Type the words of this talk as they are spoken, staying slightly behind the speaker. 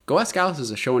Go Ask Alice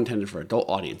is a show intended for adult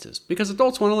audiences, because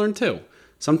adults want to learn too.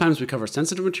 Sometimes we cover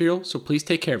sensitive material, so please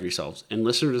take care of yourselves, and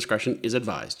listener discretion is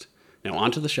advised. Now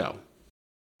on to the show.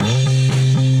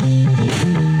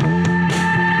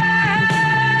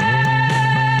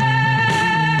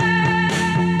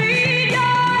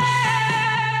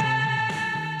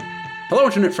 Hello,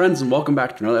 internet friends, and welcome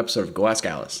back to another episode of Go Ask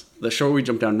Alice, the show where we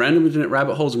jump down random internet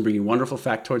rabbit holes and bring you wonderful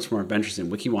factoids from our adventures in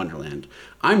Wiki Wonderland.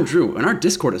 I'm Drew, and our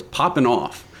Discord is popping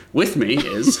off. With me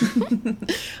is...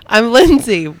 I'm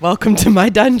Lindsay. Welcome to my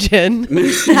dungeon.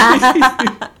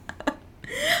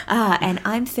 And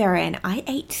I'm Sarah, and I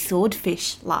ate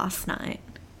swordfish last night.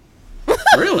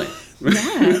 Really?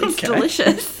 Yeah, it's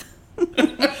delicious.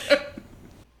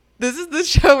 This is the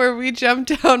show where we jump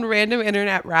down random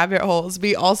internet rabbit holes.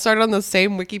 We all start on the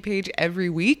same wiki page every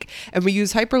week, and we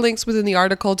use hyperlinks within the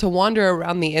article to wander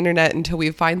around the internet until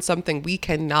we find something we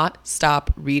cannot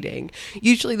stop reading.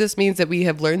 Usually this means that we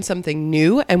have learned something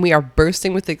new, and we are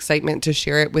bursting with excitement to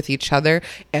share it with each other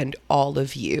and all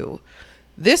of you.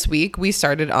 This week, we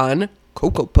started on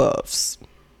Cocoa Puffs,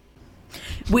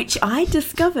 Which I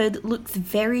discovered looks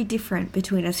very different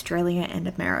between Australia and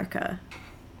America.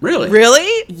 Really?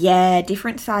 Really? Yeah,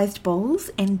 different sized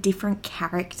balls and different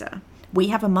character. We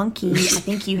have a monkey. I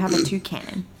think you have a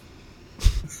toucan.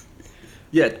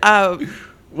 Yeah.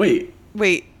 Wait.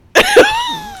 Wait.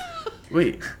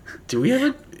 Wait. Do we have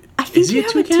a... I think Is he you a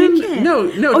have a toucan? toucan. No. Oh,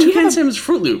 you Toucan have a- Sam is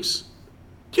Fruit Loops.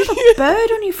 You have a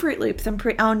bird on your Fruit Loops.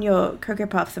 On your Cocoa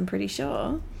Puffs, I'm pretty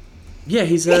sure. Yeah,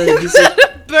 he's a...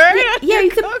 Bird? Yeah,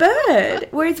 he's a bird.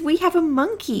 Whereas we have a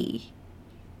monkey.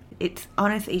 It's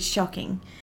honestly shocking.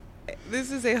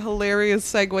 This is a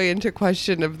hilarious segue into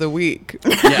question of the week.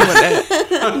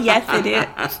 Yes, it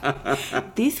is.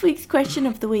 This week's question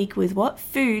of the week was, what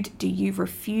food do you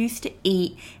refuse to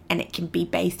eat? And it can be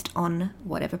based on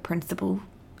whatever principle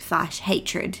 /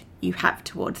 hatred you have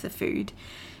towards the food.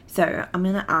 So I'm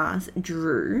going to ask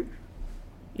Drew,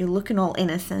 you're looking all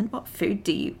innocent. What food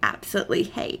do you absolutely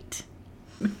hate?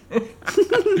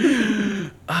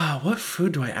 What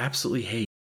food do I absolutely hate?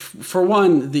 For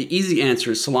one, the easy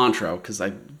answer is cilantro, because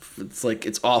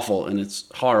it's awful and it's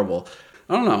horrible.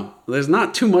 I don't know. There's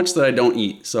not too much that I don't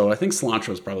eat, so I think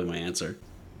cilantro is probably my answer.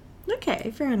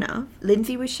 Okay, fair enough.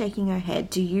 Lindsay was shaking her head.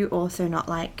 Do you also not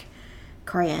like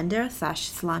coriander /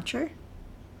 cilantro?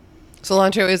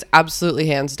 Cilantro is absolutely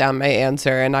hands down my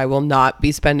answer, and I will not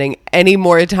be spending any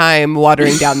more time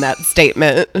watering down that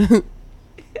statement.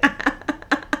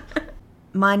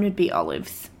 Mine would be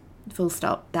olives. Full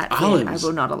stop. That's Olives? it. I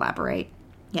will not elaborate.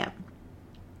 Yeah.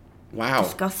 Wow.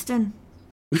 Disgusting.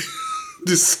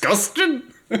 Disgusting?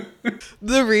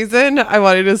 The reason I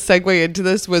wanted to segue into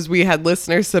this was we had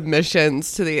listener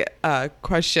submissions to the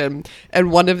question,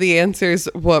 and one of the answers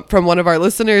from one of our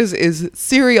listeners is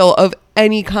cereal of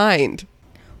any kind.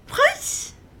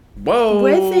 What? Whoa.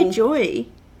 Where's their joy?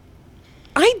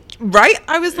 Right?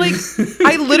 I was like,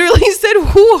 I literally said,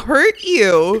 who hurt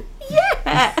you?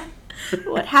 Yeah.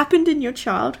 What happened in your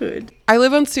childhood? I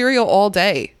live on cereal all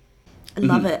day. I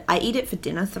love it. I eat it for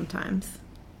dinner sometimes.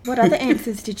 What other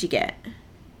answers did you get?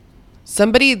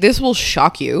 This will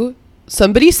shock you.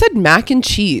 Somebody said mac and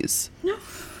cheese.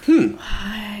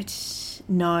 What?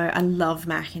 No, I love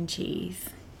mac and cheese.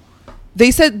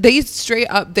 They said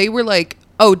they were like,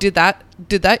 oh, did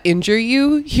that injure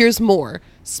you? Here's more.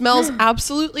 Smells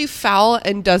absolutely foul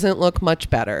and doesn't look much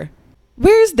better.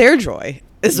 Where's their joy?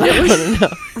 Is what I want to know.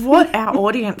 What? Our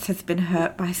audience has been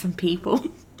hurt by some people.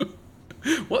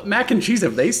 What mac and cheese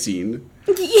have they seen?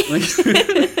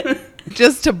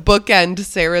 Just to bookend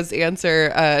Sarah's answer,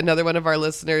 another one of our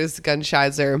listeners,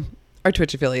 Gunshizer, our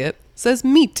Twitch affiliate, says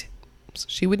meat. So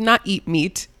she would not eat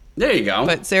meat. There you go.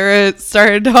 But Sarah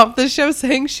started off the show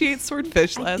saying she ate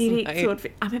swordfish I last did night. eat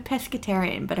swordfish. I'm a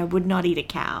pescatarian, but I would not eat a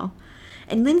cow.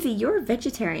 And Lindsay, you're a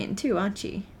vegetarian too, aren't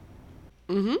you?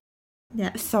 Mm-hmm.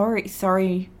 Yeah. Sorry,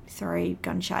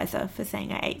 Gunshizer, for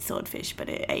saying I ate swordfish, but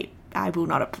I will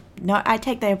not. No, I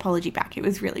take the apology back. It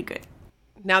was really good.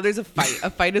 Now there's a fight. A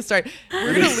fight is starting.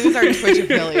 We're going to lose our Twitch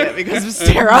affiliate because of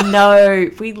Sarah. No,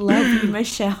 we love you,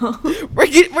 Michelle.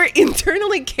 We're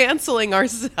internally canceling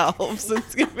ourselves.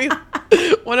 It's going to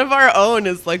be one of our own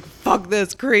is like, fuck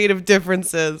this, creative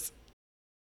differences.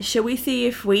 Shall we see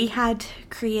if we had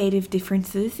creative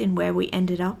differences in where we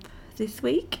ended up this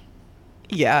week?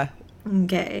 Yeah.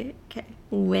 Okay.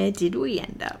 Where did we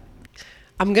end up?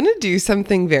 I'm going to do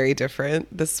something very different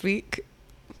this week.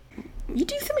 You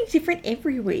do something different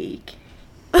every week.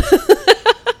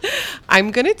 I'm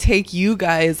going to take you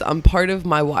guys on part of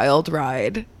my wild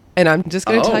ride. And I'm just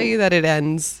going to tell you that it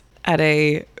ends at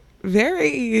a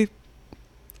very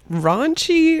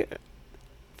raunchy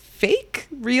fake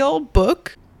real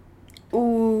book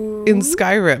Ooh. in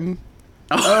Skyrim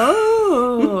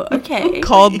Oh, okay.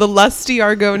 called The Lusty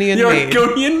Argonian The Maid.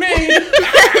 Argonian Maid.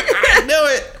 I knew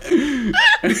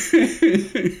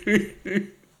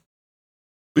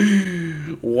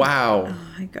it. Wow. Oh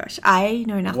my gosh, I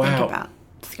know nothing Wow. about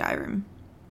Skyrim.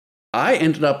 I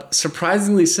ended up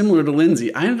surprisingly similar to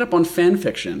Lindsay. I ended up on fan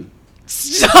fiction.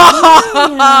 Stop!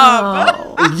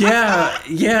 Oh.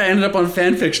 Yeah, I ended up on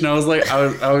fan fiction. I was like,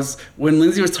 I was when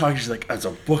Lindsay was talking, she's like, "It's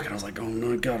a book," and I was like, "Oh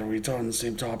my god, are we talking the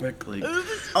same topic?" Like,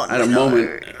 at a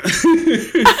moment.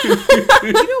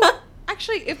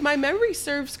 Actually, if my memory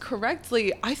serves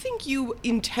correctly, I think you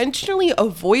intentionally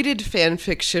avoided fan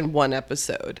fiction one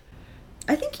episode.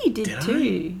 I think you did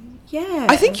too. Yeah.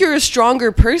 I think you're a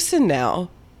stronger person now.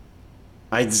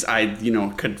 I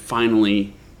could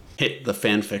finally hit the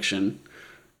fan fiction.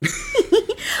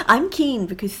 I'm keen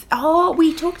because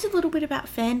we talked a little bit about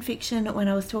fan fiction when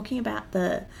I was talking about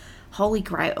the Holy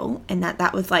Grail, and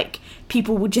that was like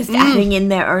people were just adding in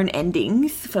their own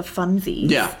endings for funsies.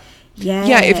 Yeah.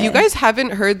 Yeah, if you guys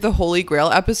haven't heard the Holy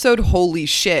Grail episode, holy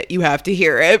shit, you have to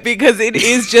hear it because it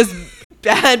is just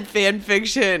bad fan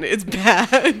fiction. It's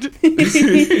bad.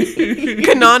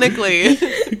 Canonically.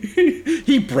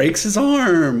 He breaks his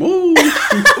arm. Ooh.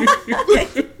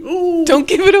 Ooh. Don't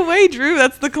give it away, Drew.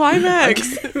 That's the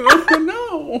climax. Oh,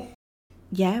 no.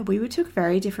 Yeah, we took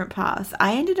very different paths.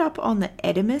 I ended up on the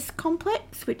Oedipus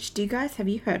complex, which have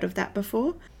you heard of that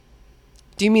before?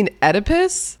 Do you mean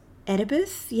Oedipus?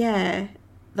 Oedipus? Yeah.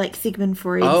 Like Sigmund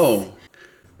Freud's Oh.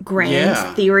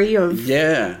 grand theory of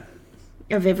Yeah.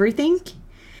 everything.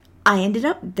 I ended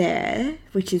up there,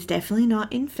 which is definitely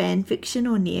not in fan fiction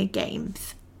or near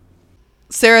games.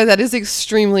 Sarah, that is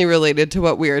extremely related to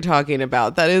what we are talking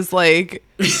about. That is like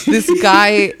this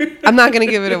guy. I'm not going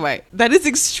to give it away. That is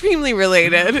extremely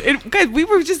related. Guys, we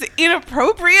were just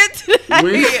inappropriate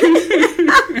today.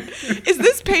 Is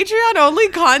this Patreon only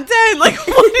content? Like,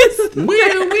 what is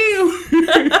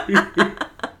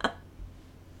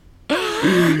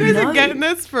You guys are getting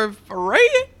this for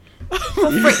free?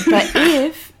 For free. But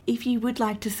if you would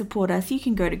like to support us, you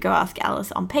can go to Go Ask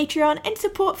Alice on Patreon and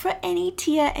support for any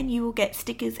tier, and you will get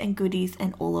stickers and goodies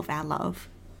and all of our love.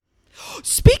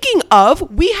 Speaking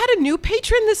of, we had a new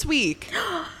patron this week.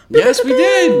 Yes, we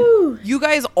did. You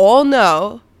guys all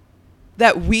know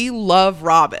that we love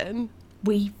Robin.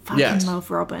 We fucking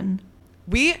love Robin.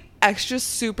 We extra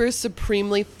super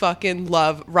supremely fucking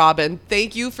love Robin.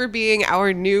 Thank you for being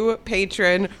our new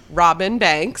patron, Robin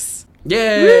Banks.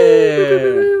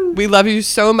 Yeah. We love you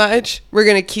so much. We're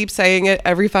going to keep saying it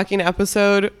every fucking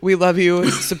episode. We love you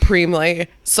supremely.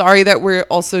 Sorry that we're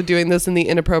also doing this in the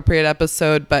inappropriate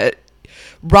episode, but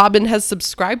Robin has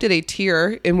subscribed at a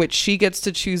tier in which she gets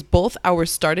to choose both our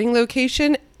starting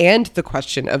location and the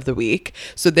question of the week.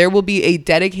 So there will be a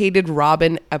dedicated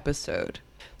Robin episode.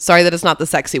 Sorry that it's not the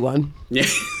sexy one. Yeah.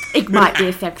 It might be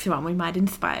a sexy one. We might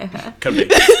inspire her. Could be.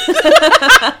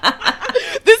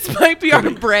 This might be our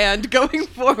brand going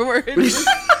forward.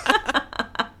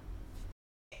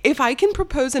 If I can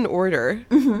propose an order,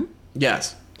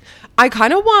 Yes. I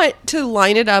kind of want to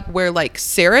line it up where like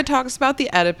Sarah talks about the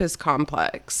Oedipus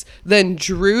complex, then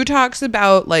Drew talks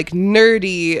about like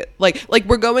nerdy, like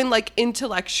we're going like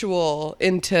intellectual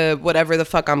into whatever the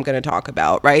fuck I'm going to talk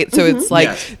about, right? So it's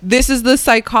like, this is the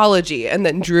psychology, and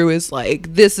then Drew is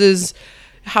like, this is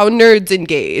how nerds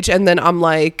engage, and then I'm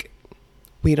like,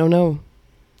 we don't know.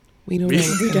 We don't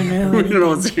know. We don't know. We don't know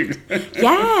what's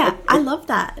Yeah, I love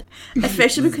that.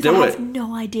 Especially because I do have it.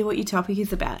 no idea what your topic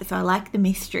is about, so I like the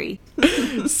mystery.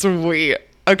 Sweet.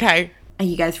 Okay. Are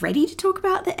you guys ready to talk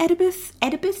about the Oedipus?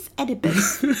 Oedipus?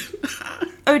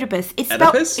 It's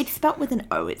Oedipus? spelled with an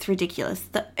O. It's ridiculous.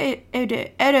 The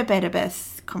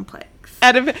Oedipus complex.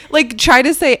 Like try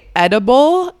to say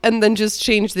edible and then just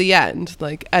change the end,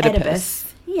 like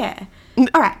Oedipus. Yeah.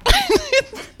 All right.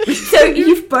 So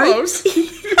you've both...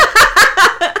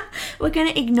 We're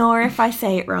going to ignore if I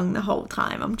say it wrong the whole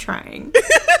time. I'm trying.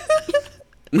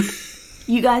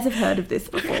 You guys have heard of this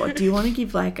before. Do you want to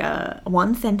give like a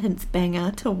one sentence banger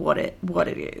to what it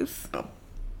is?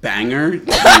 Banger?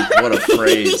 What a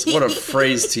phrase. What a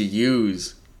phrase to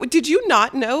use. Did you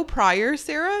not know prior,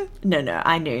 Sarah? No,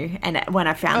 I knew. And when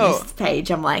I found this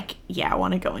page, I'm like, yeah, I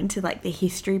want to go into like the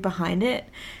history behind it.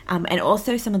 And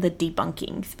also some of the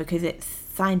debunkings because it's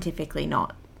scientifically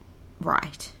not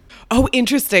right. Oh,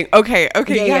 interesting. Okay.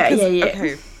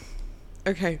 Yeah.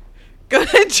 Okay. Go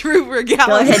ahead, Drew.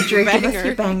 Go ahead, Drew. Give us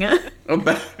your banger.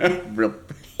 Real.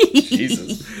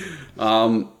 Jesus.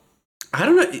 I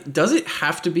don't know. Does it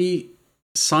have to be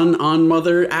son on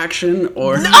mother action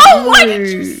or? No, why did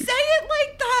you say it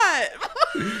like that?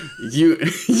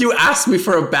 You asked me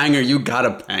for a banger, you got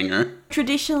a banger.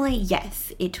 Traditionally,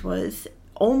 yes, it was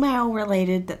all male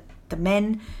related, that the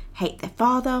men hate their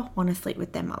father, want to sleep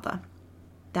with their mother.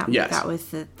 That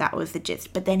was the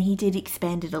gist. But then he did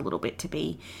expand it a little bit to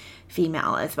be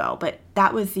female as well. But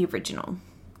that was the original.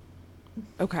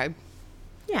 Okay.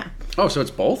 Yeah. Oh, so it's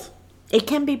both? It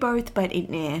can be both, but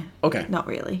okay. Not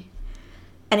really.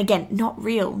 And again, not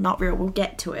real. We'll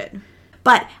get to it.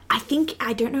 But I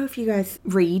don't know if you guys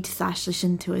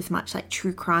read/listen to as much like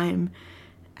true crime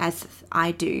as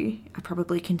I do. I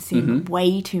probably consume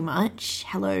way too much.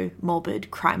 Hello,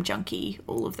 morbid crime junkie,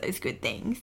 all of those good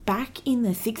things. Back in the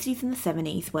 60s and the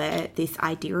 70s, where this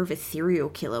idea of a serial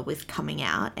killer was coming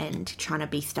out and trying to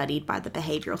be studied by the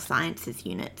behavioral sciences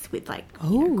units with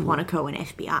Quantico and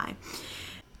FBI.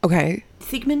 Okay.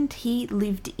 Sigmund, he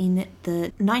lived in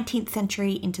the 19th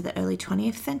century into the early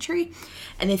 20th century,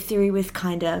 and his theory was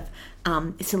kind of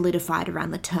solidified around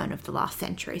the turn of the last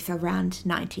century, so around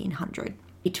 1900.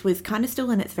 It was kind of still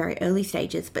in its very early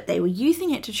stages, but they were using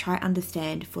it to try to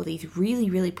understand for these really,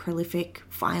 really prolific,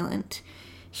 violent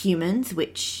humans,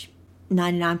 which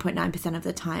 99.9% of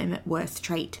the time were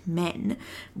straight men.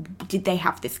 Did they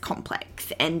have this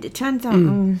complex? And it turns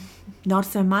out not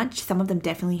so much. Some of them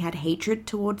definitely had hatred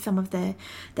towards some of their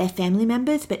family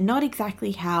members, but not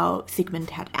exactly how Sigmund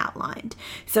had outlined.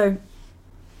 So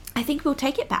I think we'll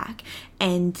take it back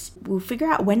and we'll figure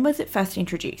out when was it first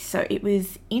introduced. So it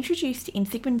was introduced in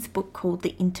Sigmund's book called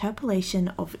The Interpolation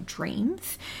of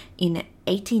Dreams in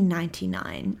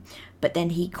 1899. But then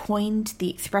he coined the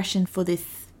expression for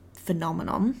this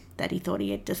phenomenon that he thought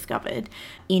he had discovered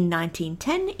in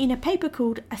 1910 in a paper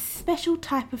called A Special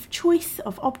Type of Choice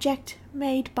of Object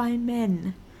Made by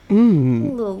Men.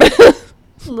 Little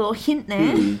hint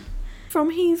there. From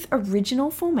his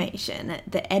original formation,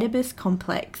 the Oedipus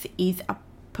complex is a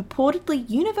purportedly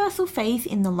universal phase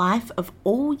in the life of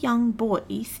all young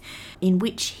boys in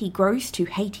which he grows to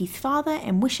hate his father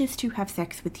and wishes to have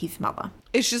sex with his mother.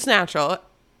 It's just natural.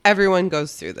 Everyone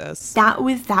goes through this. That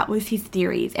was his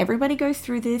theories. Everybody goes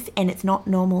through this, and it's not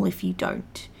normal if you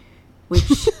don't.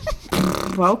 Which,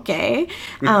 okay.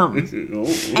 And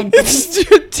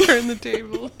turn the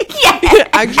table. Yeah.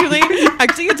 Actually,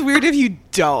 it's weird if you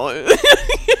don't.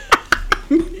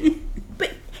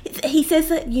 But he says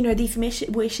that, these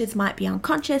wishes might be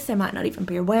unconscious. They might not even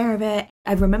be aware of it.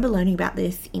 I remember learning about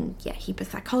this in, heap of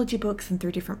psychology books and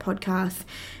through different podcasts.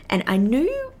 And I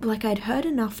knew, I'd heard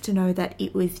enough to know that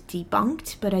it was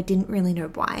debunked, but I didn't really know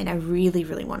why. And I really,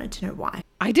 really wanted to know why.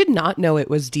 I did not know it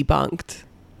was debunked.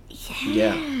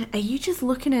 Yeah. Are you just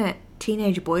looking at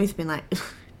teenage boys being like,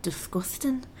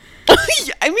 disgusting?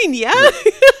 I mean, yeah.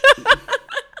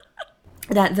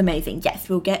 That's amazing. Yes,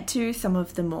 we'll get to some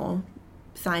of the more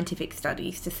scientific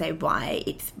studies to say why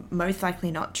it's most likely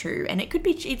not true. And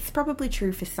it's probably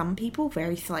true for some people,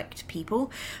 very select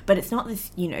people, but it's not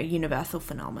this, universal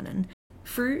phenomenon.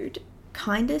 Freud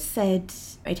kind of said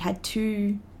it had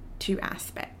two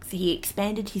aspects. He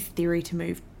expanded his theory to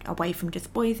move away from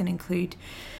just boys and include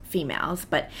females,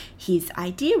 but his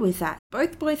idea was that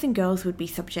both boys and girls would be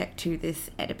subject to this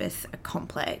Oedipus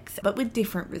complex, but with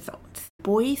different results.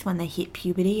 Boys, when they hit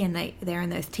puberty and they're in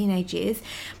those teenage years,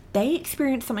 they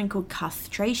experience something called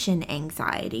castration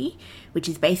anxiety, which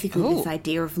is basically this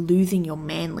idea of losing your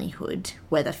manlyhood,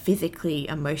 whether physically,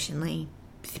 emotionally,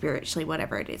 spiritually,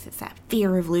 whatever it is. It's that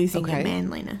fear of losing your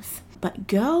manliness. But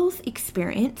girls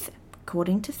experience,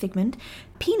 according to Sigmund,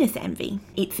 penis envy.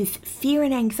 It's this fear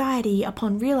and anxiety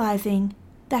upon realizing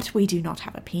that we do not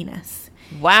have a penis.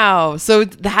 Wow. So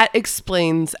that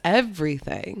explains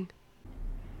everything.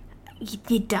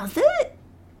 It does it?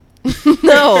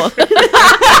 No.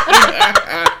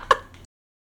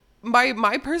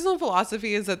 My personal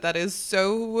philosophy is that is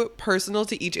so personal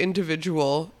to each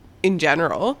individual in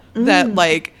general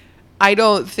that I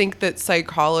don't think that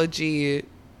psychology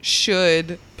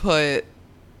should put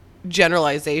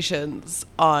generalizations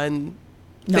on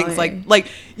things like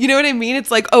you know what I mean?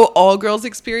 It's like, oh, all girls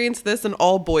experience this and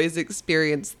all boys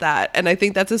experience that. And I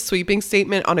think that's a sweeping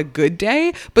statement on a good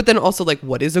day, but then also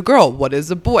what is a girl? What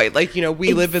is a boy?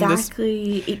 We live in this.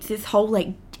 Exactly. It's this whole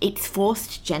it's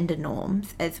forced gender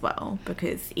norms as well,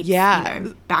 because it's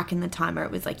back in the time where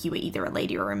it was you were either a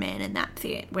lady or a man and that's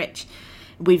it, which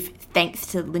thanks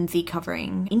to Lindsay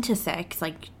covering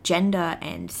intersex, gender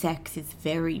and sex is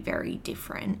very, very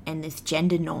different. And this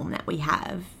gender norm that we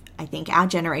have, I think our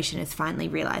generation is finally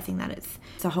realizing that it's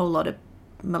a whole lot of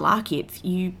malarkey. It's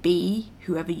you be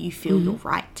whoever you feel you're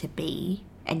right to be,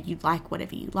 and you like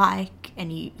whatever you like,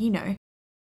 and you know.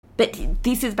 But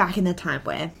this is back in the time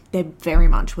where there very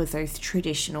much was those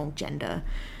traditional gender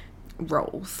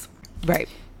roles. Right.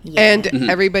 Yeah. And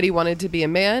everybody wanted to be a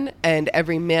man, and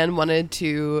every man wanted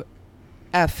to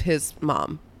F his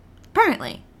mom.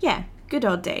 Apparently. Yeah. Good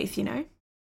old days, you know.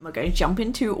 We're going to jump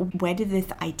into where did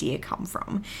this idea come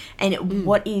from, and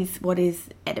what is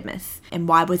Oedipus, and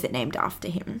why was it named after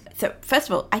him? So first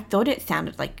of all, I thought it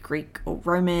sounded like Greek or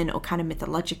Roman or kind of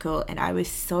mythological, and I was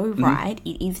so right.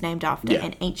 It is named after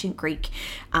an ancient Greek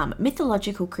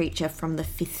mythological creature from the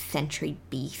 5th century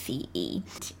BCE.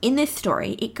 In this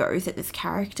story, it goes that this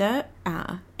character,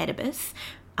 Oedipus,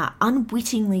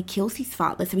 unwittingly kills his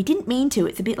father. So he didn't mean to.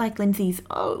 It's a bit like Lindsay's,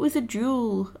 oh, it was a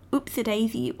duel.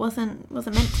 Oops-a-daisy. It wasn't meant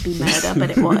to be murder, but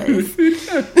it was.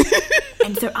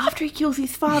 And so after he kills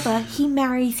his father, he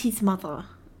marries his mother.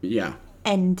 Yeah.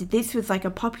 And this was like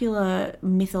a popular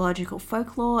mythological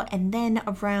folklore. And then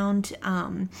around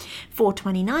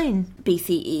 429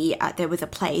 BCE, there was a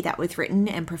play that was written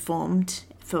and performed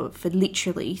for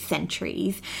literally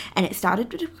centuries. And it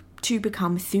started to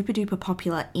become super duper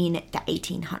popular in the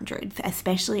 1800s,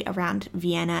 especially around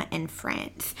Vienna and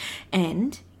France.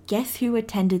 And guess who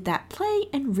attended that play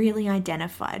and really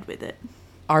identified with it?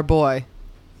 Our boy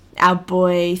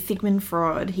Sigmund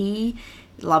Freud. He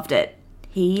loved it.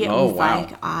 He was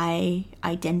like, I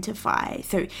identify.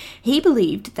 So he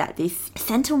believed that this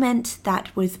sentiment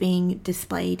that was being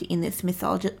displayed in this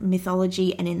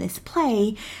mythology and in this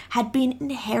play had been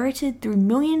inherited through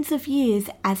millions of years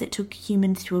as it took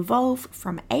humans to evolve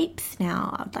from apes.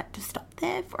 Now, I'd like to stop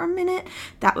there for a minute.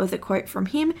 That was a quote from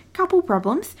him. Couple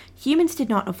problems. Humans did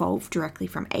not evolve directly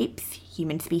from apes.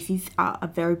 Human species are a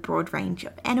very broad range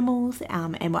of animals,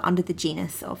 and we're under the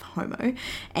genus of Homo,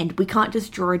 and we can't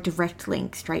just draw a direct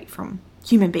link straight from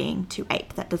human being to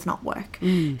ape. That does not work.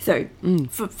 So,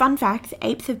 for fun facts,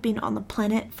 apes have been on the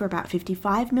planet for about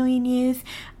 55 million years,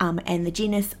 and the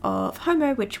genus of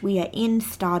Homo, which we are in,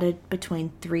 started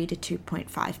between 3 to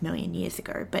 2.5 million years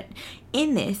ago. But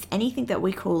in this, anything that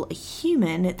we call a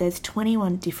human, there's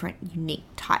 21 different unique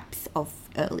types of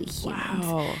early humans.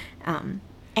 Wow.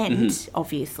 And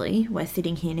obviously, we're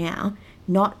sitting here now,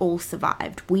 not all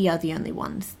survived. We are the only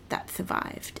ones that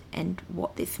survived. And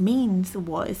what this means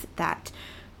was that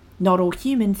not all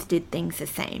humans did things the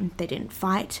same. They didn't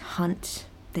fight, hunt,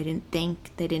 they didn't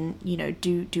think, they didn't,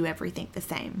 do everything the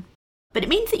same. But it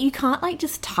means that you can't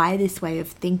just tie this way of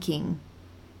thinking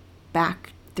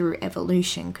back through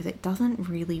evolution, because it doesn't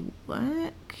really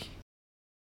work.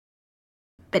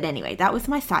 But anyway, that was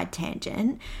my side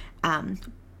tangent.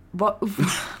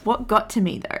 What got to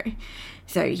me though,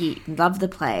 so he loved the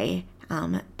play,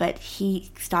 but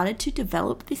he started to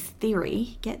develop this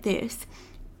theory, get this,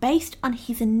 based on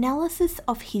his analysis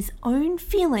of his own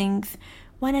feelings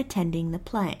when attending the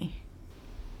play.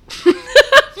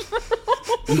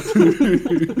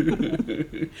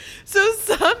 So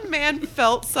some man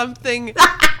felt something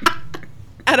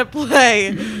at a play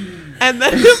and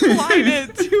then applied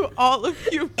it to all of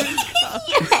humankind.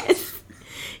 Yes.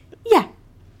 Yeah.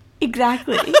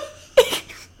 Exactly.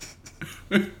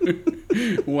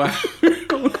 Wow.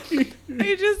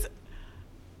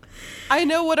 I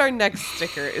know what our next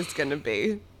sticker is going to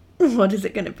be. What is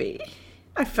it going to be?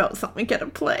 I felt something at a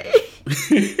play.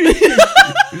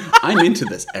 I'm into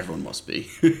this. Everyone must be.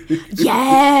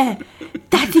 Yeah.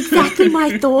 That's exactly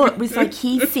my thought. Was like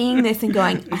he's seeing this and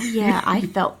going, oh yeah, I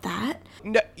felt that.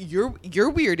 No, you're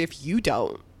weird if you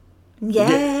don't.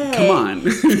 Yeah. Come on.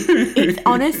 It's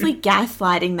honestly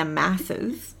gaslighting the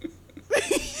masses.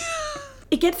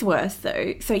 It gets worse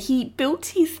though. So he built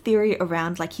his theory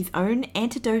around his own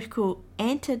anecdotal.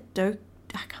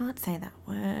 I can't say that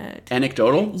word.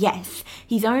 Anecdotal? Yes.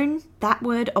 His own, that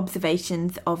word,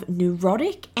 observations of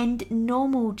neurotic and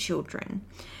normal children.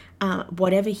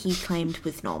 Whatever he claimed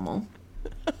was normal.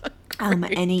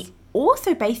 And he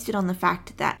also based it on the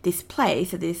fact that this play,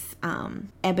 so this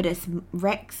Oedipus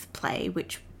Rex play,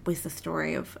 which was the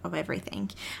story of everything,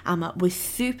 was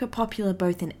super popular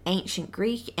both in ancient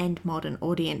Greek and modern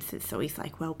audiences. So he's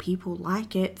like, well, people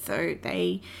like it, so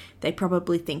they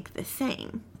probably think the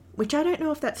same. Which I don't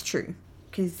know if that's true.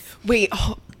 Wait,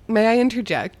 may I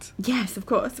interject? Yes, of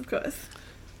course.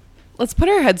 Let's put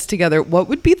our heads together. What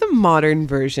would be the modern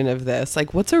version of this?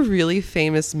 What's a really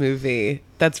famous movie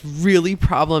that's really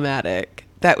problematic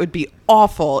that would be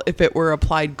awful if it were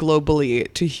applied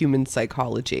globally to human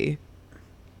psychology?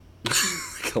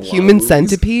 Human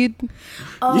Centipede?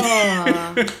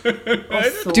 Oh.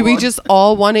 Do we just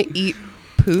all want to eat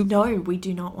poop? No, we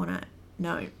do not want to.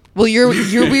 No. Well, you're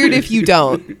weird if you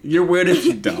don't. You're weird if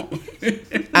you don't.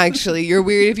 Actually, you're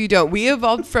weird if you don't. We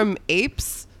evolved from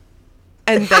apes,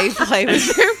 and they play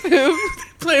with their poop.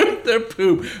 Play with their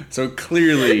poop. So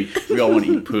clearly, we all want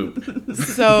to eat poop.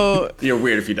 So You're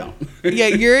weird if you don't. yeah,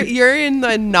 you're in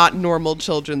the not normal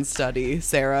children study,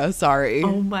 Sarah. Sorry.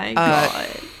 Oh my God.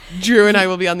 Drew and I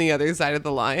will be on the other side of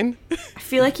the line. I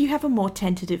feel like you have a more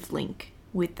tentative link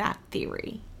with that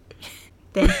theory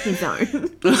than his own.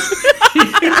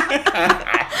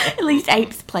 At least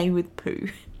apes play with poo.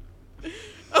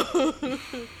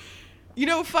 You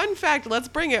know, fun fact, let's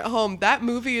bring it home. That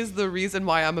movie is the reason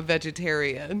why I'm a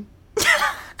vegetarian.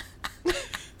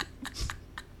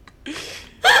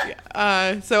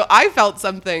 So I felt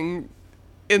something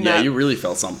in that. Yeah, you really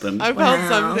felt something. I felt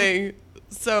something.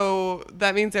 So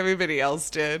that means everybody else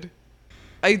did.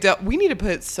 We need to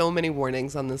put so many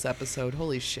warnings on this episode.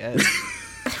 Holy shit.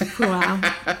 Wow.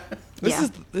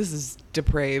 This is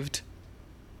depraved.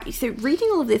 So reading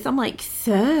all of this, I'm like,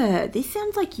 sir, this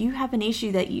sounds like you have an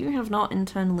issue that you have not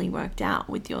internally worked out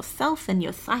with yourself and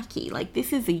your psyche. Like,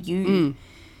 this is a you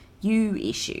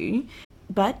issue.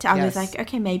 But I was like,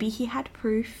 okay, maybe he had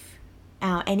proof.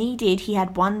 And he did. He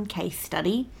had one case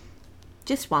study.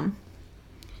 Just one.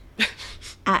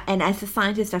 And as a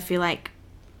scientist, I feel like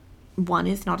one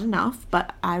is not enough.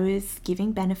 But I was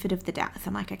giving benefit of the doubt. So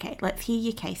I'm like, okay, let's hear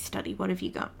your case study. What have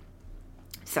you got?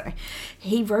 So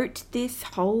he wrote this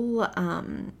whole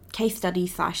case study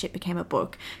 / it became a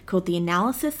book called The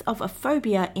Analysis of a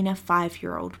Phobia in a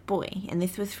 5-Year-Old Boy. And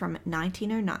this was from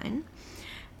 1909.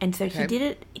 And so he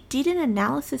did an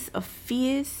analysis of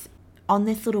fears on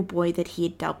this little boy that he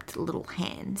had dubbed Little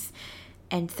Hands.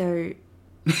 And so...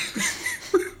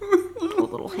 poor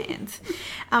little Hands.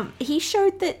 He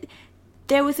showed that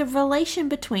there was a relation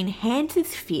between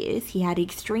Hans's fears. He had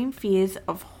extreme fears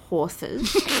of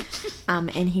horses,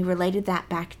 and he related that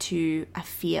back to a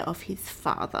fear of his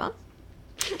father,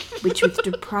 which was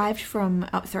derived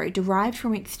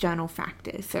from external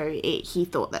factors. So he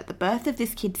thought that the birth of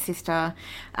this kid's sister,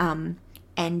 and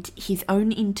his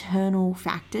own internal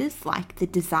factors, like the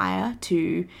desire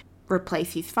to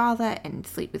replace his father and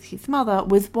sleep with his mother,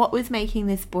 was what was making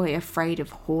this boy afraid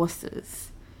of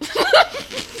horses.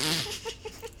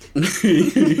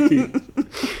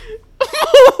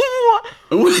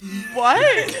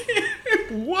 What?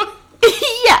 What?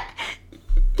 Yeah.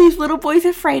 This little boy's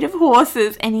afraid of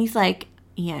horses, and he's like,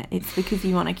 yeah, it's because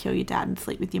you want to kill your dad and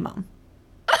sleep with your mum.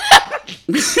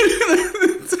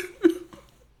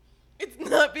 It's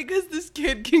not because this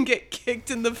kid can get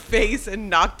kicked in the face and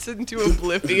knocked into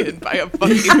oblivion by a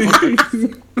fucking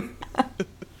horse.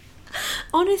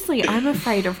 Honestly, I'm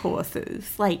afraid of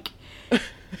horses. Like,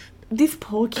 this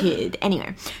poor kid.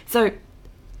 Anyway, so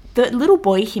the little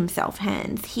boy himself,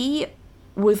 Hans, he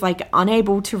was like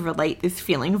unable to relate this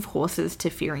feeling of horses to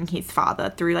fearing his father.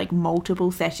 Through like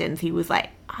multiple sessions, he was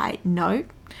like,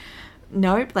 nope.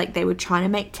 Like, they were trying to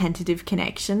make tentative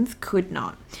connections, could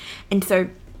not. And so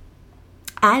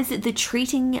as the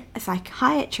treating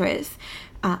psychiatrist,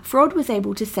 Freud was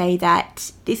able to say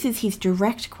that, this is his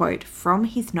direct quote from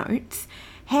his notes,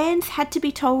 Hans had to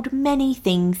be told many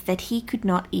things that he could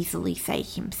not easily say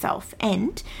himself,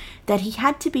 and that he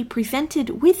had to be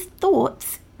presented with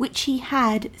thoughts which he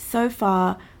had so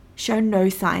far shown no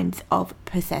signs of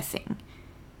possessing.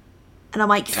 And I'm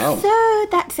like, sir,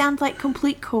 that sounds like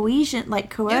complete coercion.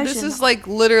 Yeah, this is like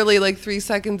literally like 3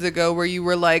 seconds ago where you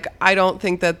were like, I don't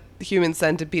think that human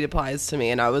centipede applies to me.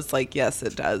 And I was like, yes,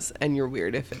 it does. And you're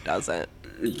weird if it doesn't.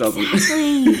 It doesn't.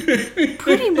 Exactly.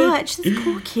 Pretty much. This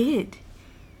poor kid.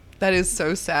 That is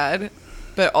so sad.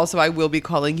 But also, I will be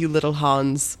calling you Little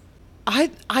Hans. I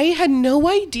had no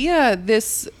idea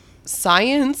this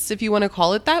science, if you want to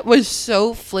call it that, was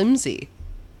so flimsy.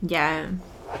 Yeah.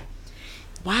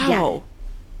 Wow. Yeah.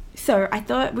 So I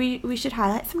thought we should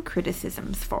highlight some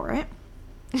criticisms for it.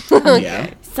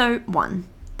 Yeah. So, 1,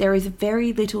 there is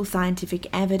very little scientific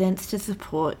evidence to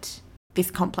support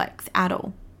this complex at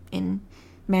all in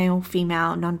male,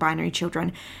 female, non-binary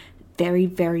children. Very,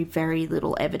 very, very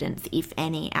little evidence, if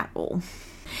any, at all.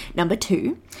 Number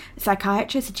 2,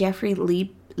 psychiatrist Jeffrey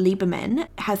Lieberman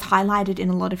has highlighted in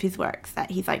a lot of his works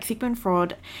that he's like, Sigmund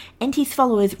Freud and his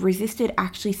followers resisted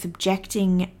actually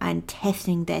subjecting and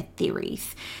testing their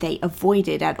theories. They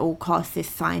avoided at all costs this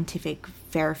scientific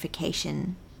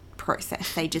verification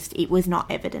process. It was not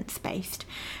evidence-based.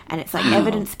 And it's like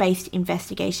evidence-based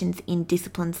investigations in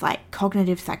disciplines like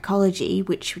cognitive psychology,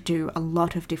 which do a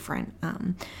lot of different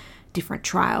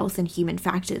trials and human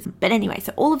factors. But anyway,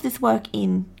 so all of this work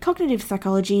in cognitive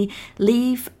psychology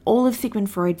leave all of Sigmund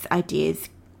Freud's ideas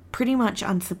pretty much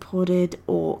unsupported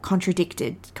or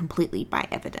contradicted completely by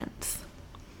evidence.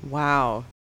 Wow.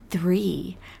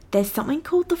 3, there's something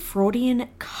called the Freudian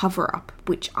cover-up,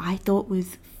 which I thought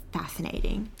was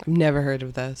fascinating. I've never heard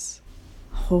of this.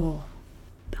 Oh.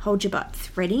 hold your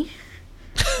butts. Ready?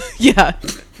 Yeah.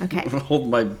 Okay. Hold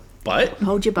my butt?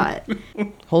 Hold your butt.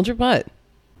 Hold your butt.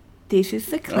 This is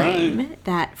the claim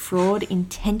that Freud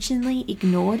intentionally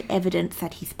ignored evidence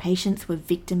that his patients were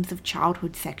victims of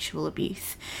childhood sexual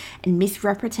abuse and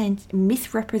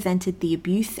misrepresented the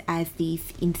abuse as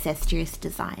these incestuous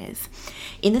desires.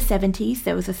 In the 70s,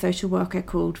 there was a social worker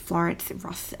called Florence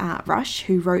Rush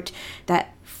who wrote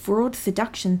that Freud's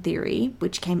seduction theory,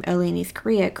 which came early in his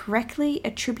career, correctly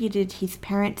attributed his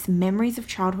parents' memories of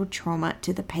childhood trauma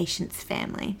to the patient's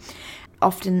family,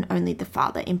 often only the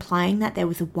father, implying that there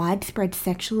was a widespread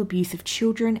sexual abuse of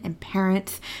children and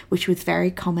parents, which was very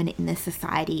common in the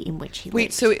society in which he lived.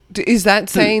 Wait, so is that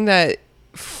saying that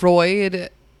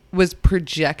Freud was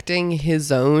projecting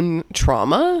his own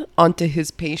trauma onto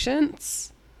his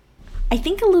patients? I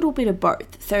think a little bit of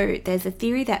both. So there's a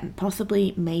theory that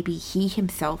possibly maybe he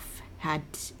himself had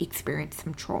experienced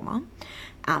some trauma,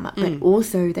 but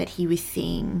also that he was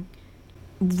seeing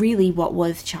really what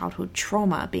was childhood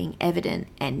trauma being evident,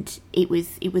 and it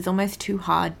was almost too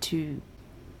hard to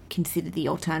consider the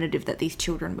alternative that these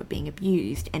children were being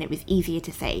abused, and it was easier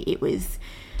to say it was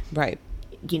right.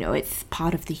 You know, it's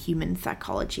part of the human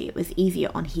psychology. It was easier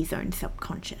on his own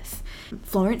subconscious.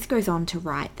 Florence goes on to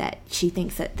write that she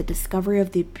thinks that the discovery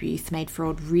of the abuse made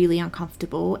Freud really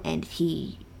uncomfortable, and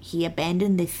he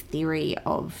abandoned this theory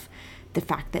of the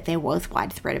fact that there was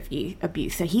widespread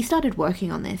abuse. So he started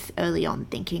working on this early on,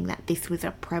 thinking that this was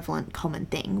a prevalent, common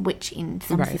thing, which in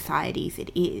some societies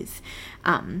it is,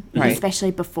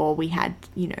 especially before we had,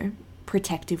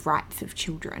 protective rights of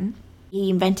children.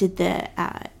 He invented the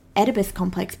Oedipus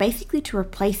complex basically to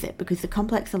replace it, because the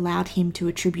complex allowed him to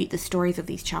attribute the stories of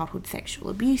these childhood sexual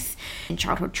abuse and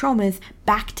childhood traumas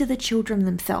back to the children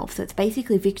themselves. So it's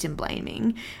basically victim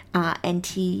blaming, and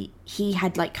he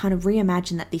had kind of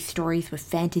reimagined that these stories were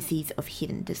fantasies of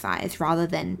hidden desires rather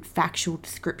than factual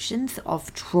descriptions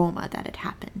of trauma that had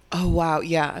happened. Oh wow,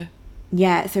 yeah.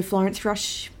 So Florence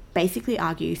Rush basically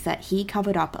argues that he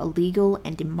covered up illegal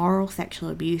and immoral sexual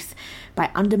abuse by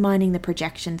undermining the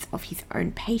projections of his own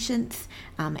patients,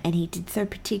 and he did so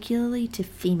particularly to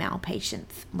female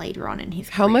patients later on in his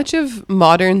career. How much of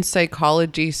modern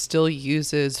psychology still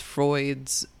uses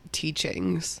Freud's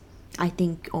teachings? I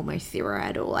think almost zero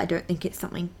at all. I don't think it's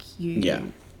something Yeah.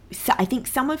 So I think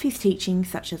some of his teachings,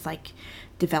 such as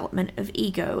development of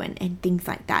ego and things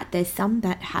like that, there's some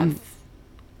that have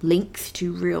links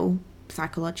to real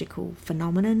psychological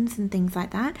phenomenons and things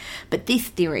like that, but this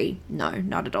theory, no,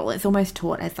 not at all. It's almost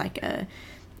taught as a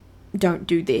don't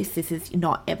do this is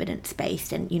not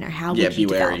evidence-based, and how would you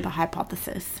develop a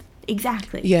hypothesis.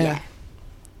 Exactly. Yeah.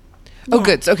 Oh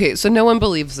good. Okay, so no one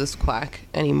believes this quack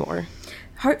anymore.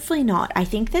 Hopefully not. I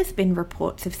think there's been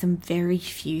reports of some very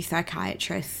few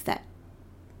psychiatrists that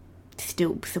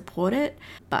still support it,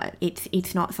 but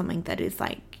it's not something that is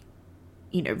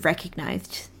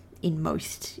recognized in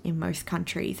most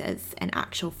countries as an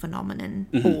actual phenomenon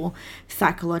or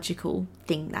psychological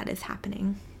thing that is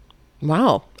happening.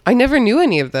 Wow. I never knew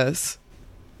any of this.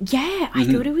 Yeah, I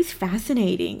thought it was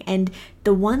fascinating. And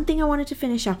the one thing I wanted to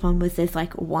finish up on was there's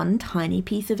one tiny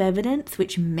piece of evidence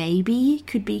which maybe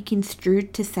could be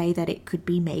construed to say that it could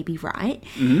be maybe right.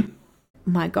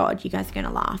 My God, you guys are going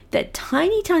to laugh. That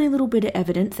tiny, tiny little bit of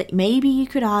evidence that maybe you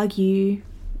could argue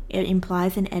it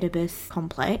implies an Oedipus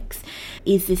complex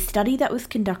is this study that was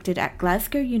conducted at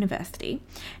Glasgow University,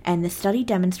 and the study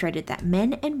demonstrated that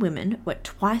men and women were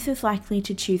twice as likely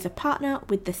to choose a partner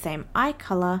with the same eye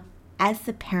colour as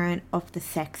the parent of the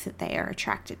sex that they are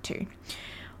attracted to.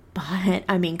 But,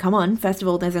 I mean, come on, first of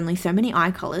all, there's only so many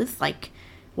eye colours, 3,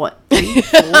 4,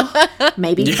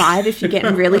 maybe 5 if you're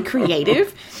getting really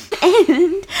creative.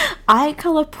 And eye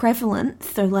color prevalence,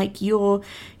 so your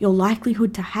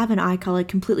likelihood to have an eye color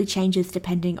completely changes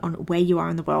depending on where you are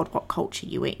in the world, what culture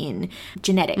you are in.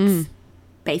 Genetics,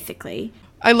 basically.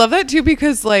 I love that too,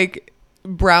 because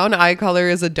brown eye color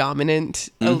is a dominant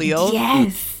allele.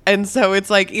 Yes. And so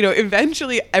it's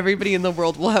eventually everybody in the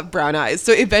world will have brown eyes.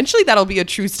 So eventually that'll be a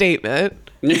true statement.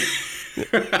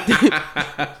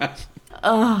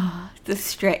 Oh, the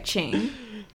stretching.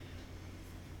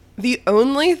 The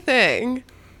only thing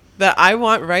that I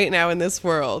want right now in this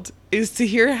world is to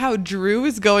hear how Drew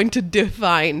is going to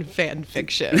define fan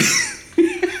fiction.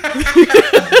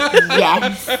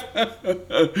 Yes.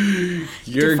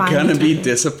 You're Define gonna the be term.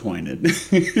 disappointed.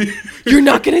 You're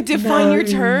not going to define your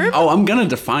term? Oh, I'm gonna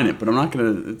define it, but I'm not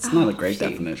gonna. It's not a great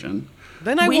shoot. definition.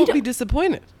 Then I won't be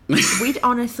disappointed. We'd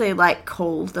honestly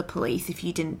call the police if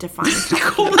you didn't define it.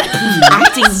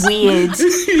 Acting weird.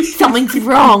 Something's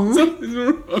wrong.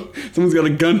 Someone's got a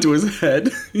gun to his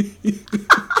head.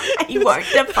 You won't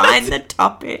define the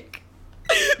topic.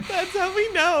 That's how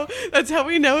we know. That's how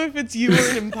we know if it's you or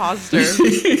an imposter.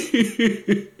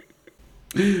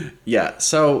 Yeah,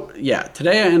 so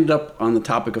today I ended up on the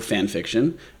topic of fan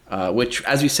fiction, which,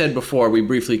 as we said before, we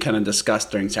briefly kind of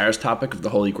discussed during Sarah's topic of the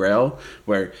Holy Grail,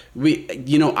 where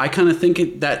I kind of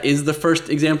think that is the first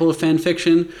example of fan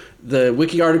fiction. The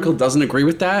wiki article doesn't agree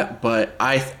with that, but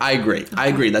I agree. I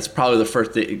agree. That's probably the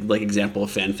first example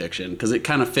of fan fiction, because it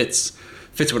kind of fits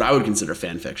what I would consider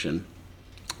fan fiction.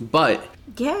 But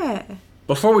Yeah.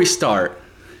 before we start,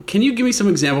 can you give me some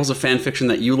examples of fan fiction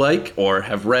that you like or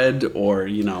have read or,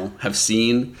 have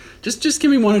seen? Just give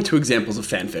me one or two examples of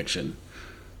fan fiction.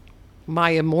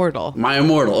 My Immortal. My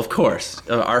Immortal, of course,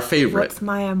 our favorite. What's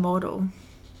my immortal?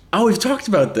 Oh, we've talked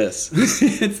about this.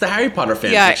 It's the Harry Potter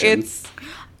fan fiction. Yeah, it's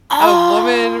a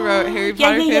woman wrote Harry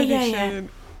Potter fan yeah. fiction.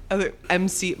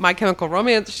 MC My Chemical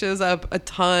Romance shows up a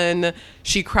ton.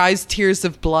 She cries tears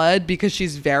of blood because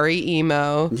she's very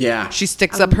emo. Yeah. She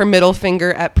sticks up her middle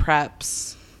finger at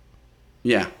preps.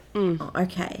 Yeah. Oh,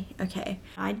 okay.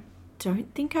 I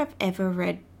don't think I've ever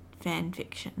read fan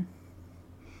fiction.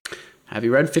 Have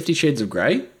you read 50 Shades of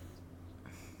Grey?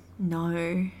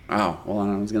 No. Oh, well,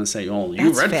 I was going to say, you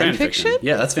That's read fan fan fiction? fiction?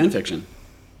 Yeah, that's fan fiction.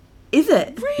 Is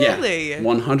it? Really? Yeah,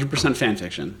 100% fan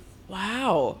fiction.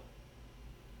 Wow.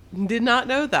 Did not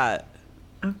know that.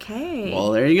 Okay.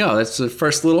 Well, there you go. That's the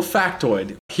first little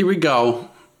factoid. Here we go.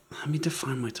 Let me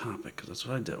define my topic, because that's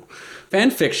what I do.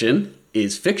 Fan fiction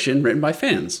is fiction written by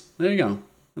fans. There you go.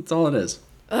 That's all it is.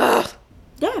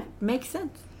 Yeah, makes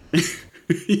sense.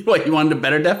 What, you wanted a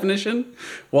better definition?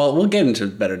 Well, we'll get into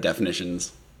better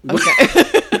definitions. Okay.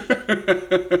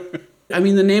 I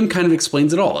mean, the name kind of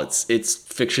explains it all. It's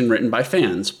fiction written by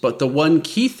fans. But the one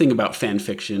key thing about fan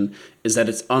fiction is that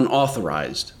it's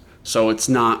unauthorized. So it's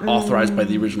not authorized by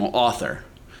the original author.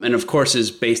 And of course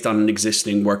is based on an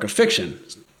existing work of fiction.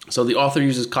 So the author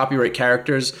uses copyright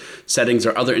characters, settings,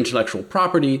 or other intellectual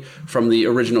property from the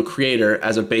original creator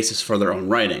as a basis for their own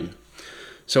writing.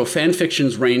 So fan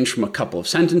fictions range from a couple of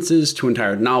sentences to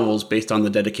entire novels based on the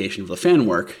dedication of the fan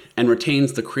work, and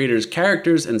retains the creator's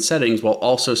characters and settings while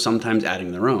also sometimes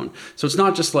adding their own. So it's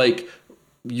not just like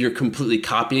you're completely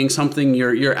copying something,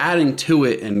 you're adding to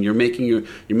it, and you're making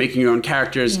your own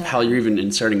characters, hell, you're even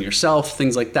inserting yourself,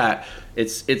 things like that.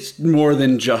 It's more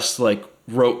than just like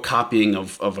rote copying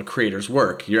of a creator's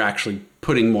work. You're actually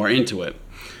putting more into it.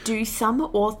 Do some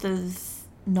authors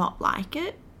not like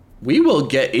it? We will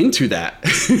get into that.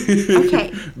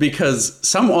 Okay. Because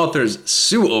some authors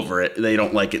sue over it. They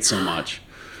don't like it so much.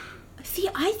 See,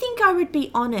 I think I would be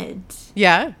honored.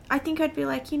 Yeah. I think I'd be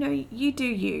like, you do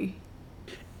you.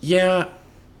 Yeah.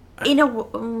 Yeah, no,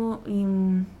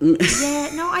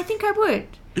 I think I would.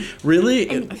 Really?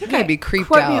 I think I'd be creeped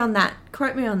Quote out. me on that.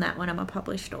 Quote me on that when I'm a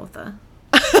published author.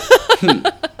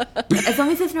 As long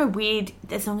as there's no weird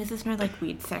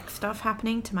sex stuff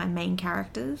happening to my main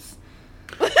characters.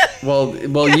 Well,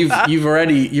 you've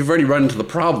already run into the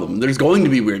problem. There's going to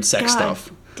be weird sex God stuff.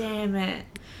 Damn it.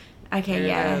 Okay, There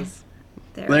yeah. it is.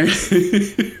 There it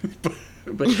is.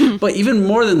 but even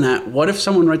more than that, what if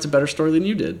someone writes a better story than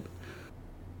you did?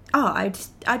 Oh,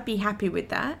 I'd be happy with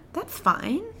that. That's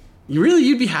fine.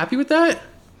 You'd be happy with that?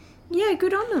 Yeah,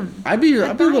 good on them. I'd be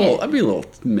a little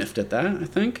miffed at that, I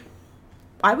think.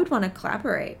 I would want to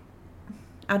collaborate.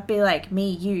 I'd be like, me,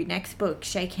 you, next book,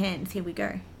 shake hands, here we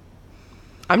go.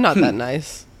 I'm not that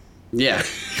nice. Yeah.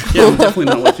 Yeah, I'm definitely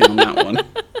not with you on that one.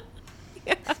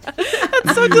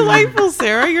 That's so delightful,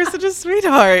 Sarah. You're such a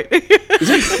sweetheart.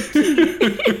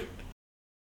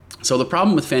 So the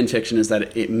problem with fan fiction is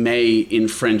that it may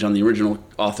infringe on the original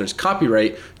author's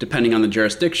copyright, depending on the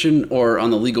jurisdiction or on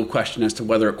the legal question as to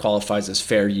whether it qualifies as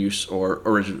fair use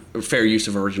or fair use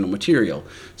of original material.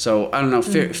 So I don't know.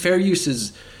 Fair use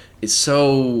is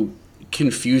so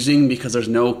confusing because there's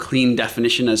no clean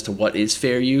definition as to what is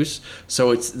fair use.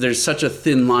 So there's such a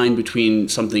thin line between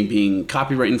something being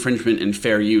copyright infringement and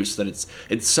fair use that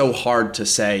it's so hard to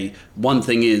say one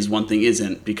thing is, one thing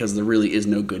isn't, because there really is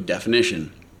no good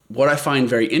definition. What I find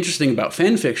very interesting about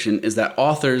fan fiction is that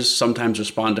authors sometimes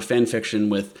respond to fan fiction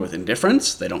with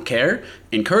indifference, they don't care,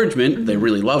 encouragement, they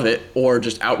really love it, or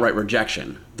just outright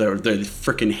rejection. They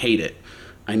freaking hate it.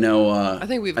 I know. I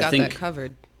think we've got that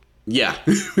covered. Yeah,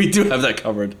 we do have that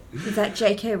covered. Is that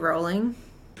J.K. Rowling?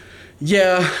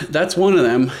 Yeah, that's one of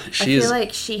them. I feel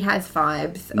like she has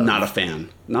vibes of not a fan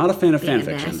of fan being a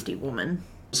fiction. nasty woman.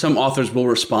 Some authors will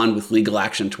respond with legal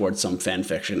action towards some fan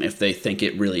fiction if they think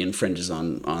it really infringes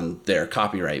on their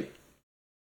copyright.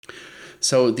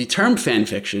 So the term fan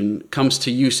fiction comes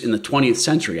to use in the 20th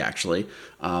century, actually.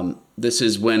 This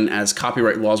is when, as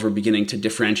copyright laws were beginning to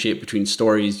differentiate between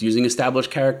stories using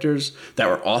established characters that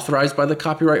were authorized by the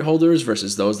copyright holders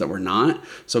versus those that were not.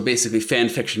 So basically, fan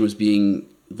fiction was being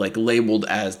like labeled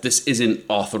as this isn't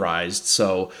authorized,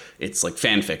 so it's like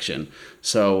fan fiction.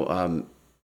 So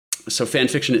fan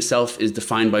fiction itself is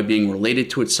defined by being related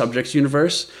to its subject's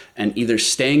universe and either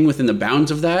staying within the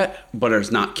bounds of that, but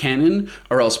is not canon,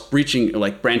 or else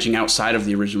branching outside of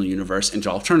the original universe into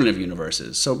alternative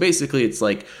universes. So basically, it's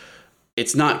like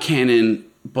it's not canon,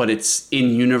 but it's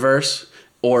in universe,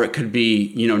 or it could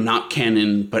be, not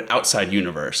canon but outside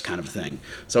universe kind of thing.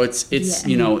 So it's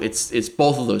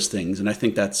both of those things, and I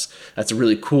think that's a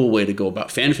really cool way to go about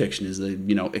fan fiction, is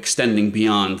extending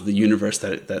beyond the universe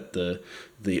that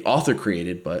the author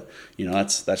created. But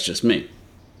that's just me.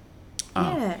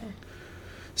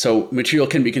 So material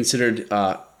can be considered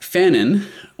fanon,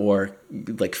 or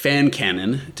like fan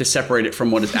canon, to separate it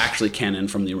from what is actually canon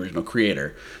from the original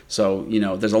creator. So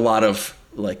there's a lot of,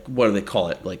 like, what do they call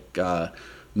it, like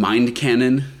mind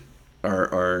canon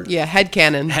or head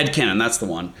canon. Head canon, that's the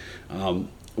one.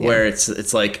 Where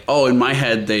it's like, oh, in my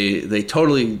head they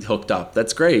totally hooked up.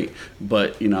 That's great,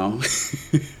 but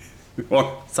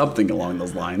or something along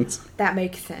those lines. That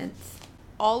makes sense.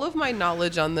 All of my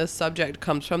knowledge on this subject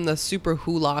comes from the Super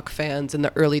Wholock fans in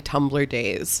the early Tumblr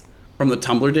days. From the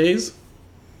Tumblr days?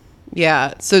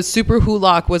 Yeah, so Super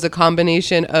Wholock was a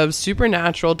combination of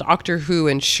Supernatural, Doctor Who,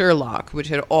 and Sherlock, which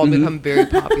had all become very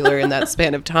popular in that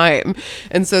span of time.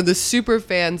 And so the super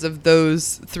fans of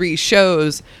those three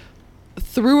shows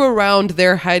threw around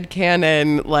their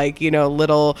headcanon,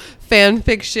 little fan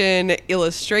fiction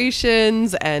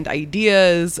illustrations and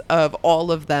ideas of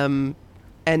all of them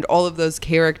and all of those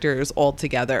characters all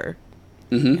together.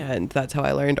 And that's how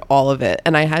I learned all of it.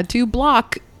 And I had to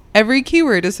block every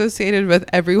keyword associated with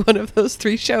every one of those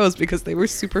three shows because they were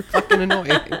super fucking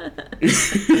annoying.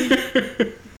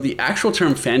 The actual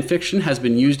term fan fiction has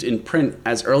been used in print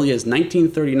as early as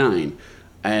 1939.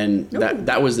 And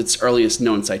that was its earliest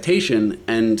known citation.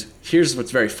 And here's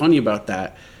what's very funny about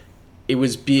that. It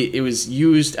was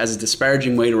used as a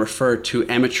disparaging way to refer to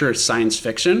amateur science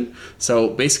fiction. So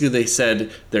basically they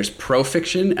said there's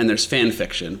pro-fiction and there's fan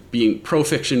fiction.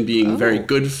 Pro-fiction being very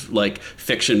good,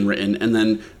 fiction written, and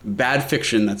then bad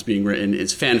fiction that's being written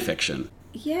is fan fiction.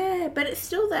 Yeah, but it's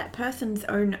still that person's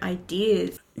own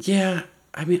ideas. Yeah,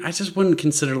 I mean, I just wouldn't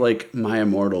consider My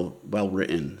Immortal well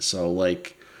written. So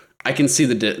I can see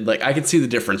the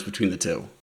difference between the two.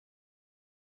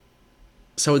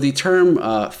 So the term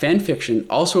fan fiction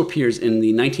also appears in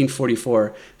the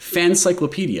 1944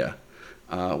 Fancyclopedia,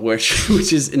 which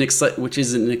is an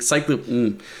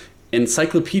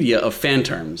encyclopedia of fan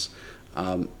terms.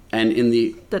 And in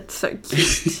the That's so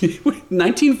cute.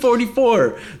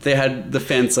 1944, they had the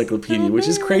Fancyclopedia, which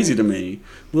is crazy to me.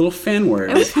 Little fan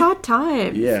words. It was hard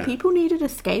times. Yeah. People needed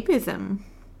escapism.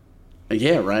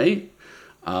 Yeah, right?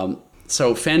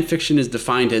 So fan fiction is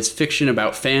defined as fiction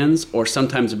about fans, or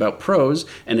sometimes about pros,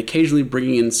 and occasionally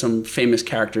bringing in some famous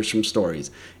characters from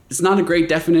stories. It's not a great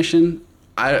definition.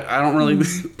 I don't really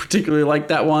particularly like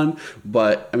that one,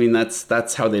 but I mean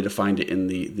that's how they defined it in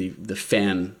the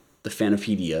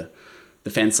Fanopedia, the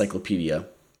Fancyclopedia.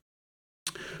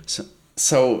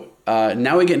 So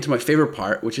now we get into my favorite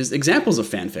part, which is examples of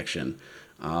fan fiction.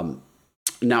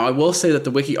 Now I will say that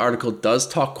the wiki article does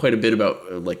talk quite a bit about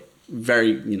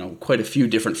quite a few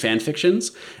different fan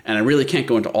fictions, and I really can't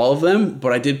go into all of them,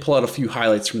 but I did pull out a few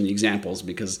highlights from the examples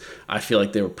because I feel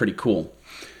like they were pretty cool.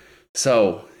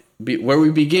 So where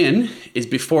we begin is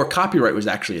before copyright was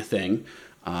actually a thing.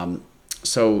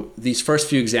 So these first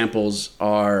few examples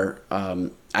are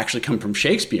actually come from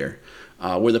Shakespeare,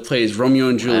 where the plays Romeo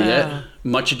and Juliet,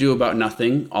 Much Ado About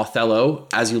Nothing, Othello,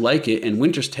 As You Like It, and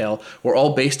Winter's Tale were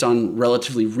all based on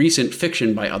relatively recent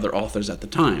fiction by other authors at the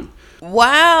time.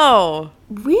 Wow.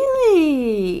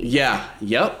 Really? Yeah.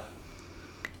 Yep.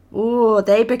 Oh,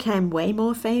 they became way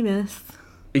more famous.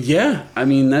 Yeah. I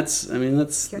mean, that's.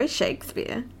 Go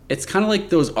Shakespeare. It's kind of like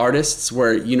those artists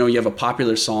where, you have a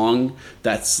popular song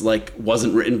that's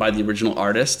wasn't written by the original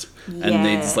artist, and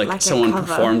they just someone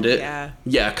performed it.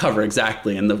 Yeah, cover,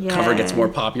 exactly. And the cover gets more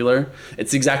popular.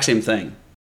 It's the exact same thing.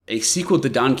 A sequel to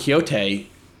Don Quixote.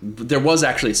 There was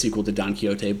actually a sequel to Don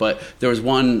Quixote, but there was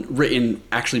one written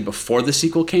actually before the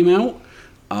sequel came out,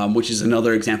 which is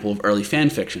another example of early fan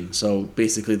fiction. So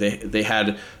basically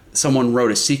someone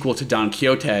wrote a sequel to Don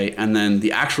Quixote, and then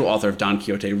the actual author of Don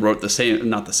Quixote wrote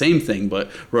not the same thing, but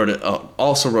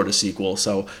also wrote a sequel.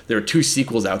 So there are two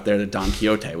sequels out there to Don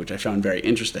Quixote, which I found very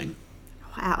interesting.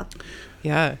 Wow.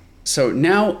 Yeah. So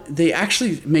now they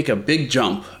actually make a big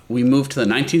jump. We move to the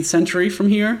 19th century from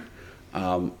here,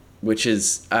 which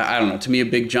is, I don't know, to me a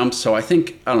big jump. So I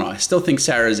still think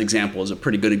Sarah's example is a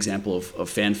pretty good example of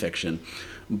fan fiction.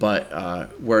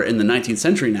 But we're in the 19th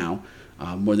century now,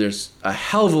 where there's a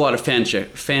hell of a lot of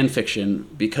fan fiction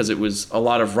because it was a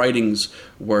lot of writings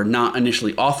were not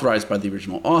initially authorized by the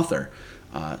original author.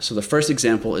 So the first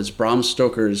example is Bram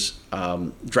Stoker's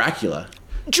Dracula.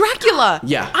 Dracula.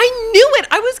 Yeah. I knew it.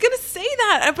 I was going to say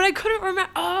that, but I couldn't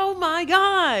remember. Oh my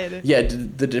God. Yeah,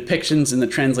 the depictions in the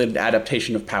translated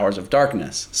adaptation of Powers of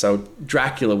Darkness. So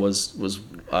Dracula was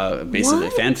basically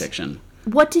What? fan fiction.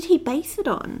 What did he base it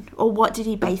on? Or what did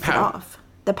he base it off?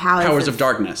 The Powers of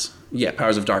Darkness. Yeah,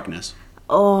 Powers of Darkness.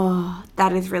 Oh,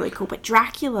 that is really cool. But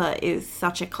Dracula is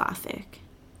such a classic.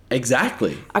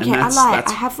 Exactly. Okay, I lied.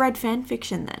 I have read fan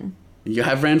fiction then. You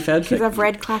have ran fan fiction. Because I've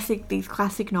read these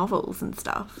classic novels and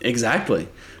stuff. Exactly.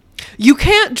 You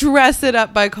can't dress it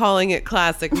up by calling it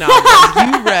classic novels.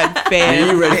 You read fan.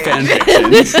 You read fan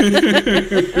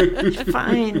fiction.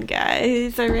 Fine,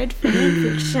 guys. I read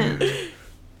fan fiction.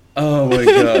 Oh my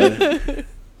God.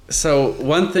 So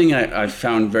one thing I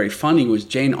found very funny was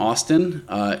Jane Austen.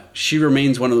 She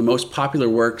remains one of the most popular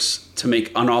works to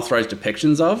make unauthorized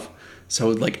depictions of. So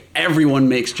like everyone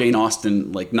makes Jane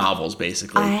Austen like novels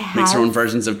basically. Makes their own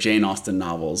versions of Jane Austen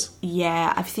novels.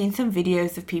 Yeah, I've seen some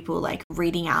videos of people like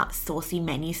reading out saucy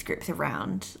manuscripts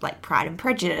around like Pride and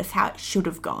Prejudice, how it should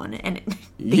have gone, and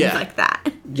things like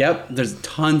that. Yep, there's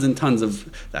tons and tons of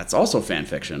that's also fan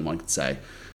fiction, one could say.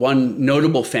 One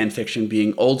notable fan fiction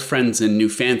being Old Friends and New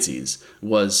Fancies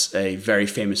was a very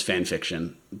famous fan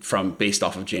fiction based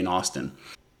off of Jane Austen.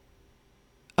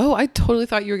 Oh, I totally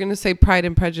thought you were going to say Pride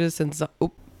and Prejudice and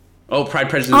Pride,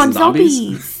 Prejudice, and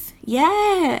Zombies?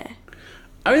 Yeah.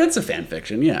 I mean, that's a fan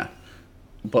fiction, yeah.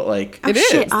 But like... It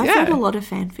is, I've yeah. read a lot of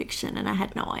fan fiction and I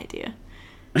had no idea.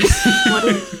 What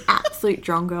an absolute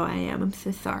drongo I am. I'm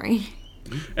so sorry.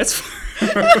 It's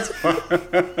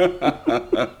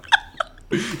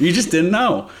You just didn't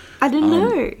know. I didn't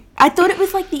know. I thought it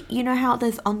was like you know how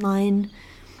there's online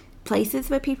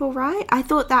places where people write? I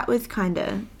thought that was kind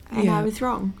of... And I was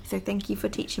wrong. So thank you for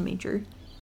teaching me, Drew.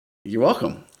 You're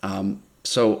welcome.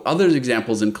 So other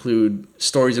examples include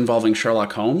stories involving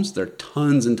Sherlock Holmes. There are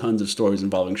tons and tons of stories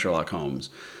involving Sherlock Holmes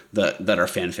that are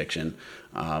fan fiction.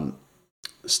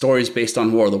 Stories based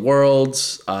on War of the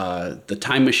Worlds, The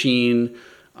Time Machine,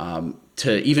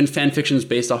 to even fan fictions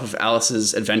based off of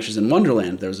Alice's Adventures in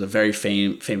Wonderland. There was a very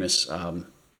famous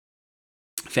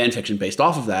fan fiction based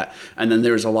off of that. And then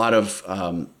there was a lot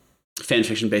of fan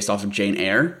fiction based off of Jane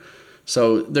Eyre.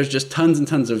 So there's just tons and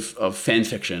tons of fan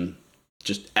fiction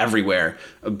just everywhere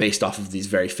based off of these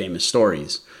very famous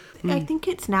stories. I think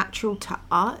it's natural to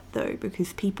art, though,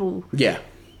 because people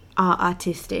are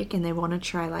artistic and they want to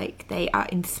try, like, they are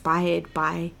inspired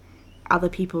by other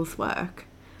people's work.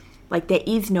 Like, there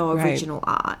is no original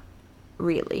art,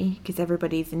 really, because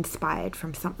everybody's inspired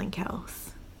from something else.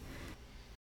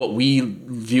 What we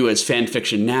view as fan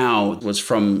fiction now was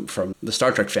from the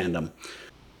Star Trek fandom.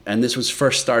 And this was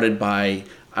first started by,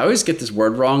 I always get this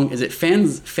word wrong. Is it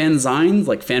fanzines,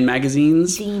 like fan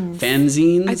magazines? Zines.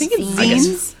 Fanzines? I think it's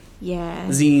zines. Yeah.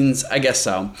 Zines, I guess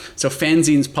so. So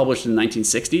fanzines published in the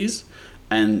 1960s.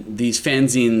 And these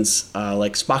fanzines,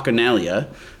 like Spockonalia,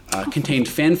 contained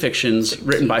fan fictions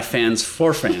written by fans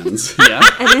for fans. Yeah.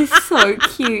 It is so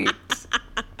cute.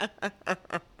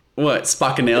 What,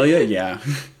 Spockonalia? Yeah.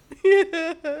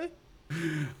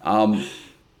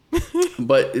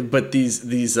 But these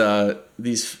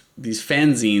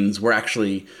fanzines were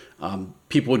actually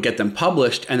people would get them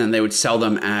published and then they would sell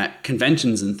them at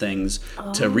conventions and things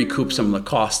to recoup some of the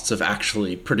costs of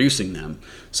actually producing them.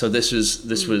 So this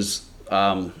was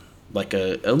like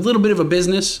a little bit of a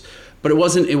business, but it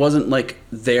wasn't like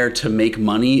there to make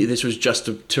money. This was just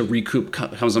to recoup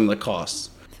some of the costs.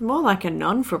 It's more like a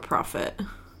non-for-profit.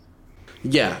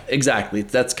 Yeah, exactly.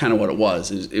 That's kind of what it was.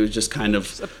 It was just kind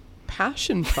of a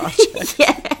passion project.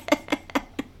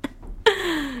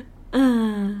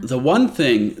 The one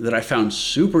thing that I found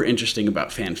super interesting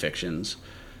about fan fictions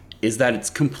is that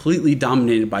it's completely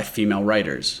dominated by female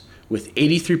writers, with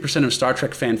 83% of Star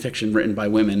Trek fan fiction written by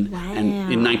women and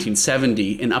in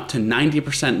 1970 and up to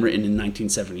 90% written in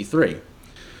 1973.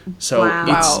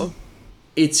 So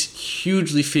it's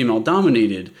hugely female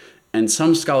dominated. And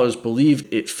some scholars believe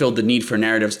it filled the need for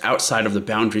narratives outside of the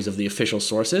boundaries of the official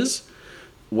sources,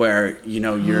 where,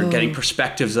 you're getting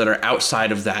perspectives that are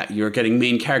outside of that. You're getting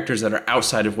main characters that are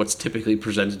outside of what's typically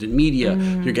presented in media.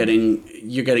 You're getting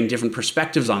different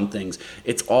perspectives on things.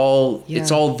 It's all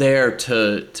there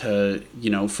to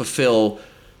fulfill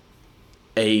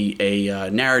a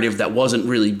narrative that wasn't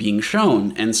really being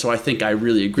shown. And so I think I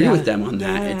really agree with them on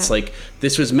that. It's like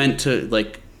this was meant to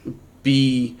like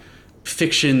be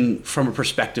fiction from a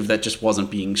perspective that just wasn't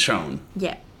being shown.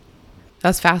 Yeah.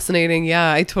 That's fascinating.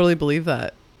 Yeah, I totally believe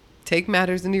that. Take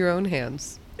matters into your own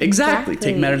hands. Exactly.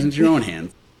 Take matters into your own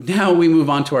hands. Now we move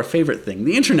on to our favorite thing,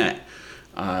 the internet,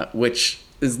 which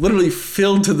is literally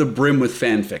filled to the brim with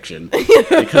fan fiction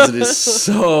because it is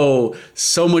so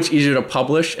much easier to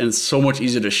publish and so much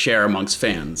easier to share amongst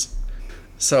fans.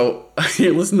 So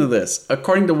listen to this.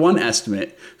 According to one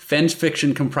estimate, fan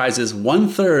fiction comprises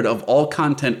 1/3 of all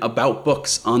content about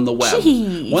books on the web.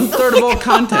 Jeez. 1/3 of all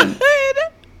content.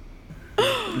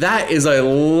 That is a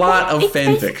lot of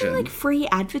fan It's fiction. like free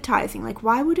advertising. Like,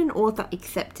 why would an author,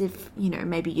 except if,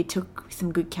 maybe you took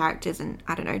some good characters and,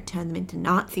 I don't know, turned them into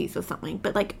Nazis or something.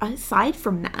 But, like, aside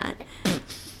from that,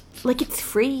 like, it's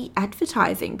free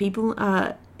advertising. People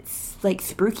are, like,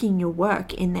 spruiking your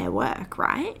work in their work,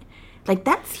 right? Like,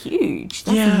 that's huge.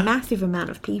 That's a massive amount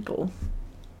of people.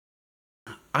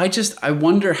 I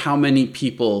wonder how many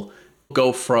people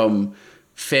go from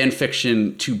fan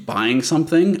fiction to buying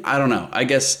something. I don't know. I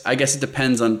guess it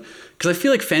depends on, because I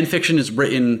feel like fan fiction is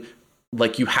written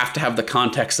like you have to have the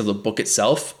context of the book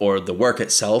itself or the work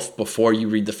itself before you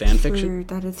read the fan fiction. True,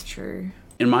 that is true.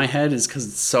 In my head is because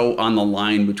it's so on the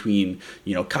line between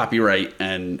copyright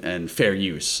and fair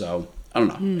use. So I don't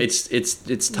know.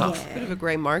 It's tough. A bit of a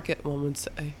gray market, one would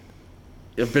say.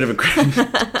 A bit of a gray.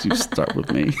 You start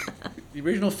with me. The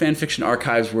original fan fiction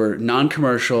archives were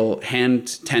non-commercial,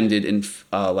 hand-tended, and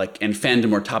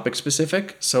fandom or topic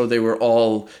specific. So they were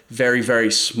all very, very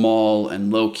small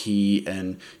and low key,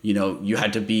 and you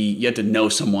had to know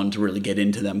someone to really get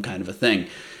into them, kind of a thing.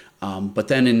 But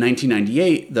then in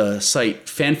 1998, the site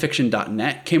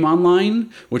fanfiction.net came online,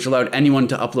 which allowed anyone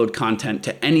to upload content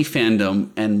to any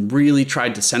fandom and really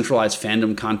tried to centralize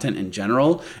fandom content in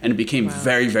general. And it became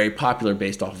very, very popular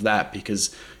based off of that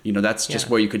because, that's just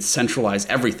where you could centralize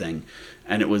everything.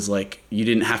 And it was like, you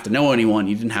didn't have to know anyone.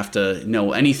 You didn't have to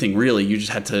know anything really. You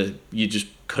just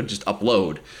could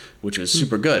upload, which was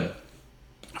super good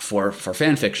for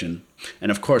fan fiction.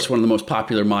 And of course, one of the most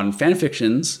popular modern fan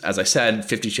fictions, as I said,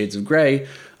 50 Shades of Grey,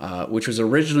 which was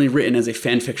originally written as a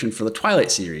fan fiction for the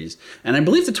Twilight series. And I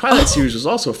believe the Twilight series was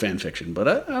also a fan fiction, but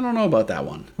I don't know about that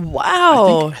one.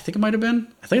 Wow. I think it might have been.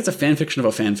 I think it's a fan fiction of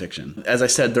a fan fiction. As I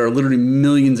said, there are literally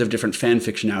millions of different fan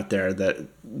fiction out there that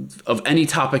of any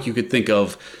topic you could think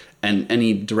of and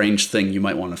any deranged thing you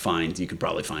might want to find, you could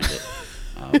probably find it.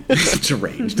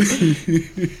 Deranged.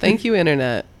 Thank you,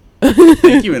 Internet.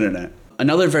 Thank you, Internet.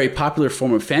 Another very popular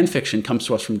form of fan fiction comes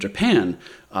to us from Japan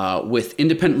with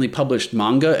independently published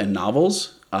manga and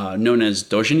novels known as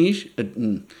doujinshi.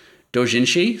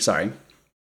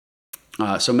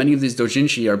 So many of these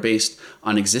doujinshi are based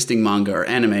on existing manga or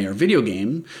anime or video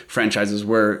game franchises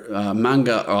where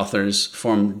manga authors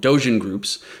form doujin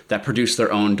groups that produce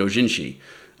their own doujinshi.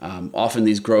 Often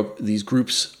these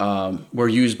groups were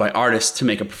used by artists to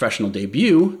make a professional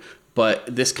debut, but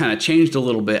this kind of changed a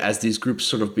little bit as these groups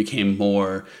sort of became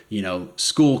more,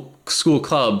 school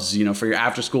clubs, for your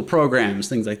after school programs,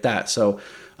 things like that. So,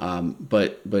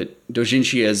 but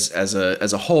doujinshi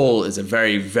as a whole is a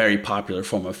very, very popular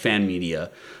form of fan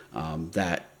media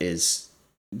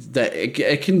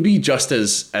it can be just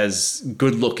as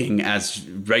good looking as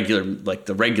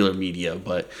the regular media,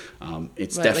 but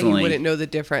it's definitely you wouldn't know the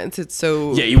difference. It's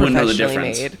so you wouldn't know the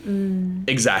difference. Made.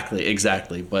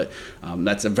 Exactly. But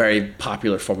that's a very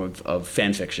popular form of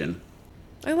fan fiction.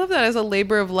 I love that as a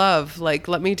labor of love. Like,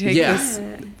 let me take this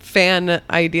fan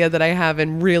idea that I have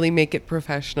and really make it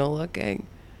professional looking.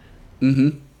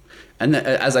 Mm-hmm. And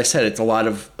as I said, it's a lot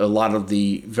of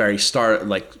the very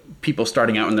people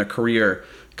starting out in their career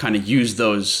kind of use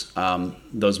those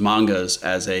mangas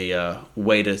as a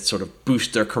way to sort of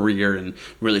boost their career and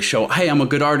really show, hey, I'm a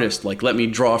good artist. Like, let me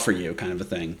draw for you, kind of a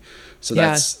thing. So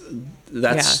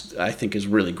that's I think is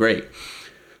really great.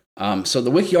 So the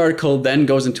wiki article then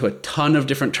goes into a ton of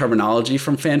different terminology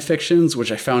from fan fictions,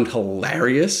 which I found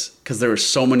hilarious because there were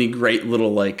so many great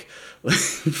little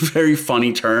very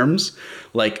funny terms,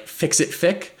 like fix-it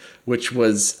fic, which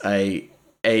was a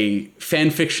fan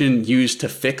fiction used to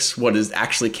fix what is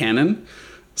actually canon.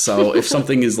 So if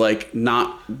something is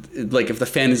not if the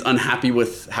fan is unhappy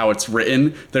with how it's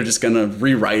written, they're just gonna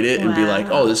rewrite it and be like,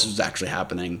 oh, this is actually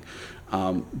happening.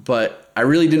 But I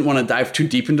really didn't want to dive too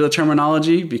deep into the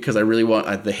terminology because I really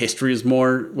want the history is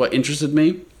more what interested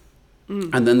me.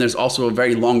 And then there's also a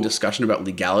very long discussion about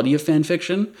legality of fan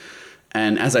fiction.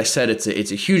 And as I said, it's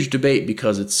a huge debate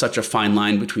because it's such a fine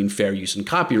line between fair use and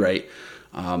copyright.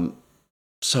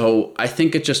 So I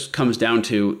think it just comes down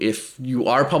to, if you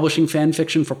are publishing fan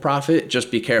fiction for profit, just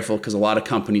be careful, because a lot of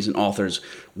companies and authors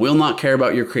will not care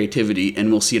about your creativity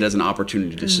and will see it as an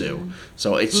opportunity to sue.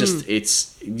 So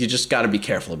you just got to be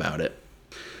careful about it.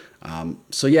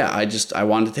 So yeah, I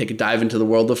wanted to take a dive into the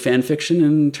world of fan fiction,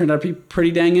 and it turned out to be pretty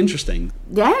dang interesting.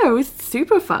 Yeah, it was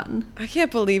super fun. I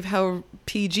can't believe how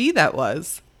PG that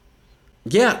was.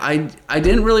 Yeah, I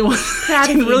didn't really want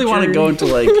to go into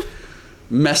like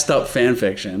messed up fan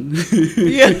fiction.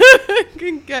 Yeah,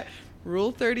 can get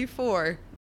Rule 34.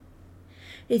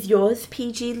 Is yours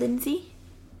PG, Lindsay?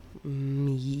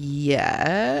 Yeah,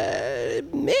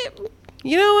 maybe.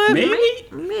 You know what?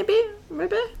 Maybe.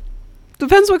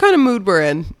 Depends what kind of mood we're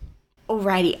in.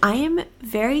 Alrighty, I am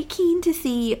very keen to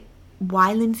see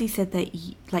why Lindsay said that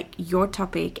your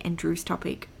topic and Drew's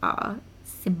topic are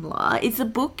similar. Is the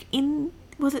book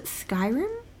was it Skyrim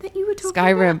that you were talking about?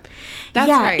 Skyrim. That's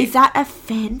right. Is that a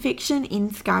fan fiction in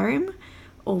Skyrim?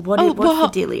 Or what's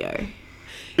the dealio?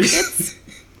 It's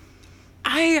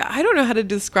I don't know how to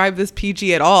describe this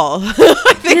PG at all. I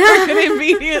think we're gonna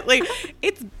immediately,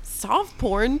 it's soft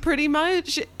porn pretty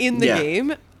much in the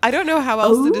game. I don't know how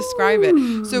else to describe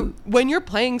it. So when you're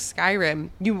playing Skyrim,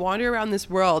 you wander around this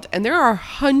world, and there are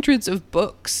hundreds of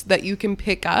books that you can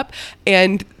pick up,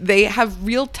 and they have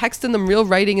real text in them, real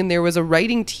writing. And there was a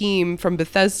writing team from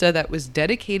Bethesda that was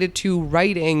dedicated to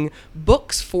writing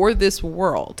books for this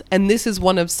world. And this is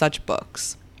one of such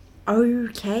books.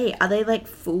 Okay. Are they like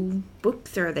full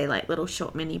books, or are they like little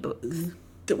short mini books?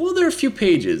 Well, there are a few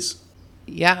pages.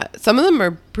 Yeah, some of them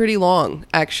are pretty long,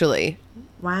 actually.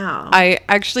 Wow. I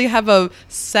actually have a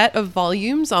set of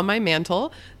volumes on my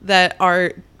mantle that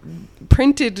are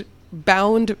printed,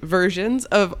 bound versions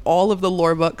of all of the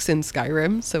lore books in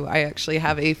Skyrim. So I actually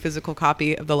have a physical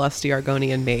copy of the Lusty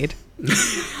Argonian Maid.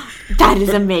 That is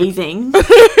amazing.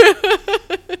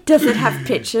 Does it have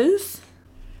pictures?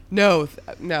 No.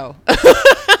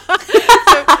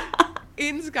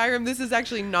 In Skyrim, this is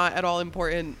actually not at all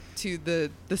important to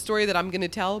the story that I'm going to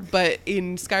tell, but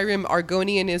in Skyrim,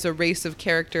 Argonian is a race of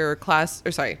character or class,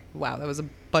 or sorry, wow, that was a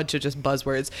bunch of just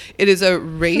buzzwords. It is a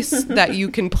race that you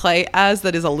can play as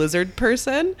that is a lizard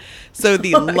person. So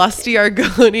the Lusty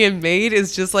Argonian Maid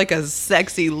is just like a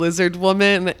sexy lizard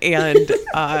woman, and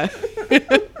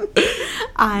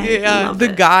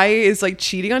the guy is like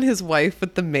cheating on his wife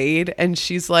with the maid, and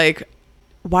she's like,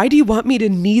 why do you want me to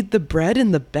knead the bread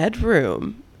in the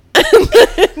bedroom?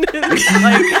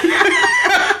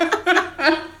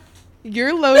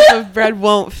 Your loaf of bread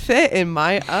won't fit in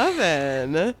my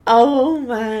oven. Oh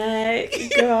my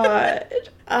god.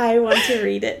 I want to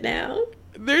read it now.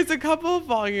 There's a couple of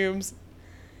volumes,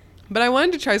 but I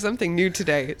wanted to try something new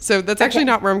today. So that's actually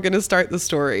not where I'm going to start the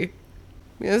story.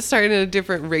 I'm going to start in a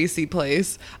different racy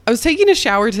place. I was taking a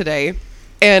shower today,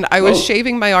 and I was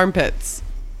shaving my armpits.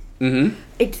 Mm-hmm.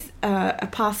 It's a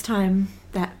pastime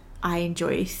that I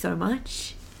enjoy so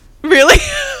much. Really?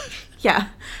 Yeah.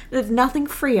 There's nothing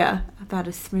freer about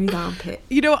a smooth armpit.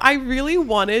 You know, I really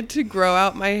wanted to grow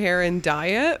out my hair and dye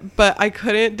it, but I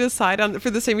couldn't decide on,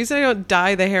 for the same reason I don't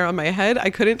dye the hair on my head,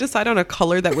 I couldn't decide on a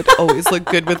color that would always look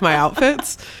good with my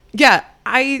outfits. Yeah,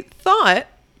 I thought,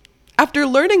 after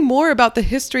learning more about the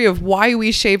history of why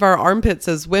we shave our armpits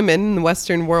as women in the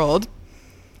Western world,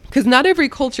 because not every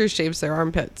culture shaves their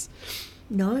armpits.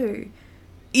 No.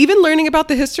 Even learning about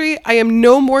the history, I am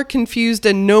no more confused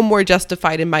and no more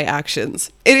justified in my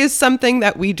actions. It is something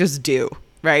that we just do,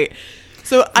 right?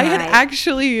 So I had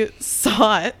actually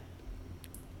sought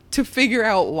to figure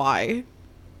out why.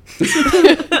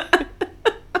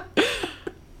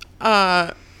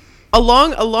 A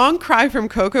long cry from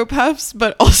Cocoa Puffs,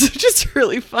 but also just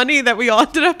really funny that we all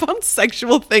ended up on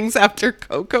sexual things after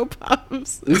Cocoa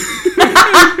Puffs.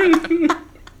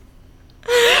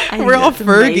 We're all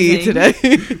Fergie today.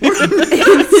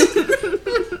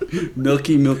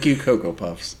 Milky Cocoa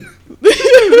Puffs.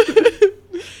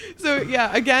 So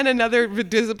yeah, again, another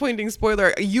disappointing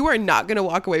spoiler. You are not going to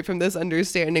walk away from this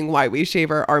understanding why we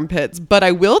shave our armpits, but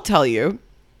I will tell you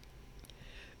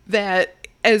that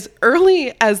as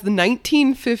early as the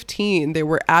 1915, there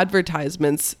were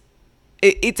advertisements.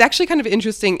 It's actually kind of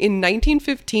interesting. In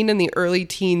 1915 and the early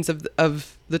teens of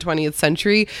the 20th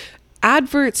century,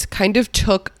 adverts kind of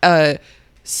took a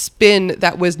spin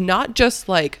that was not just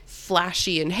like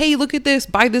flashy and, hey, look at this,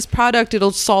 buy this product,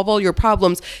 it'll solve all your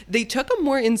problems. They took a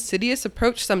more insidious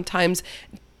approach sometimes,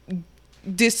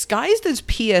 disguised as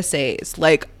PSAs.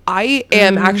 Like, I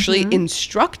am actually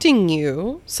instructing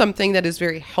you something that is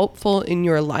very helpful in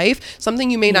your life,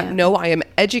 something you may not know. I am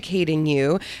educating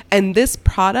you. And this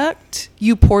product,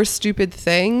 you poor stupid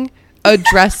thing,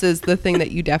 addresses the thing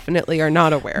that you definitely are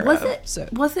not aware Was of.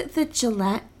 it was it the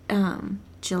Gillette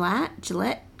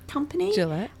company?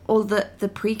 Gillette? Or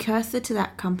the precursor to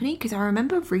that company? Because I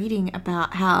remember reading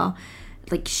about how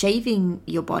like shaving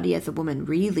your body as a woman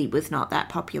really was not that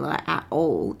popular at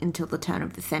all until the turn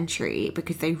of the century,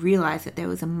 because they realized that there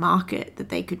was a market that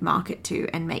they could market to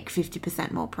and make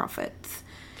 50% more profits.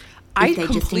 If they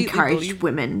just encouraged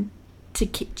women to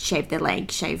shave their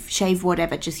legs, shave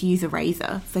whatever, just use a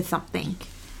razor for something.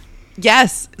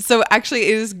 Yes. So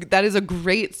actually that is a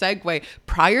great segue.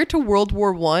 Prior to World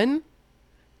War I,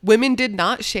 women did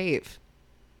not shave.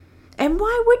 And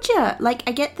why would you? Like,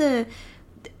 I get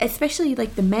especially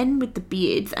like the men with the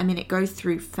beards. I mean, it goes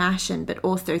through fashion, but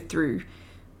also through,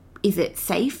 is it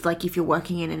safe? Like if you're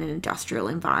working in an industrial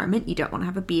environment, you don't want to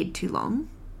have a beard too long,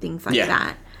 things like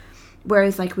that.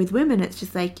 Whereas like with women, it's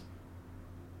just like,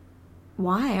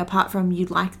 why? Apart from you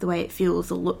like the way it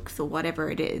feels or looks or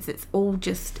whatever it is, it's all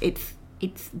just, it's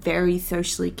very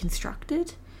socially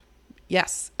constructed.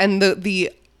 Yes. And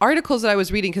the articles that I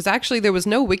was reading, because actually there was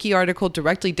no wiki article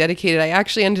directly dedicated. I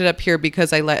actually ended up here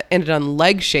because I ended on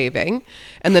leg shaving.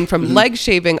 And then from leg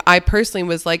shaving, I personally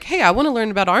was like, hey, I want to learn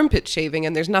about armpit shaving,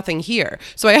 and there's nothing here.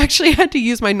 So I actually had to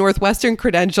use my Northwestern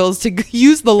credentials to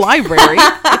use the library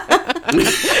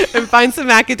and find some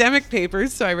academic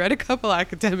papers. So I read a couple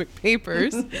academic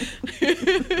papers.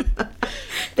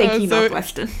 Thank you,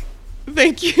 Northwestern.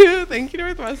 Thank you,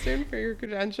 Northwestern, for your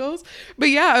credentials. But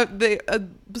yeah,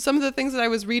 some of the things that I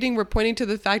was reading were pointing to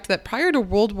the fact that prior to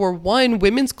World War I,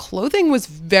 women's clothing was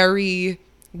very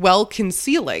well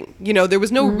concealing. You know, there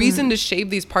was no reason to shave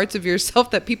these parts of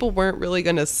yourself that people weren't really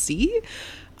going to see.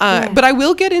 But I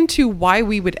will get into why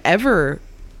we would ever,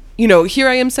 you know, here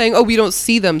I am saying, oh, we don't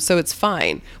see them, so it's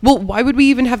fine. Well, why would we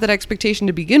even have that expectation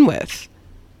to begin with?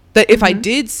 That if I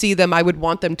did see them, I would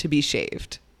want them to be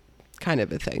shaved, kind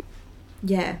of a thing.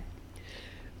 Yeah.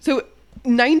 So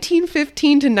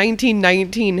 1915 to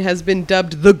 1919 has been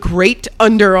dubbed the Great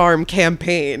Underarm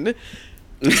Campaign.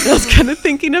 I was kind of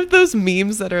thinking of those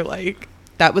memes that are like,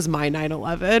 that was my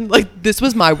 9/11. Like, this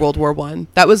was my World War I.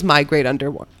 That was my Great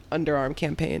Underarm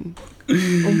Campaign.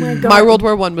 Oh my God. My World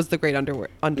War I was the Great Damn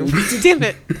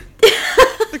it.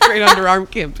 The Great Underarm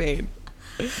Campaign.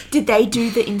 Did they do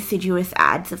the insidious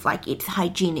ads of like, it's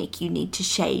hygienic, you need to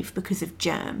shave because of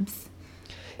germs?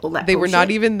 They were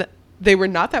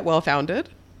not that well founded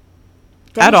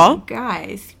at all.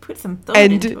 Guys, put some thought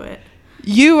into it.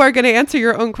 You are going to answer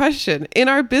your own question. In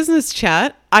our business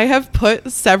chat, I have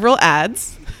put several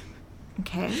ads.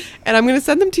 Okay. And I'm going to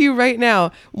send them to you right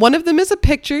now. One of them is a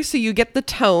picture, so you get the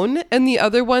tone, and the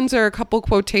other ones are a couple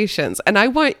quotations. And I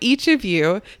want each of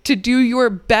you to do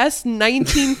your best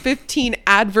 1915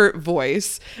 advert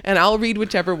voice, and I'll read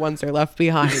whichever ones are left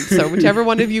behind. So whichever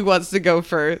one of you wants to go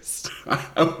first.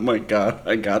 Oh my God,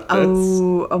 I got this.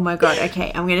 Oh my God.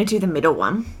 Okay, I'm going to do the middle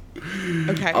one.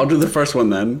 Okay. I'll do the first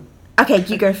one then. Okay,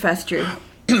 you go first, Drew.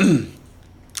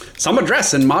 Summer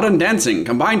dress and modern dancing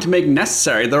combined to make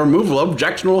necessary the removal of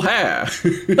objectionable hair.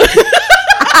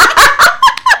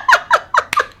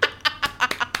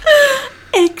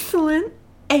 Excellent.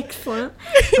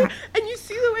 And you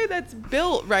see the way that's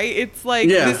built, right? It's like,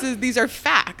 these are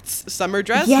facts. Summer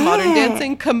dress, modern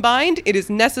dancing combined, it is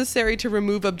necessary to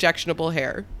remove objectionable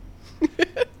hair.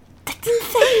 That's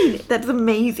insane. That's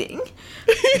amazing.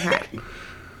 Okay.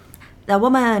 The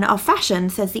woman of fashion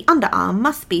says the underarm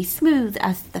must be smooth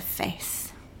as the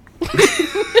face.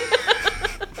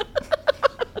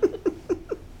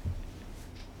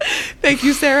 Thank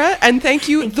you, Sarah. And thank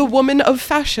you, the woman of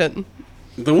fashion.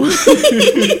 The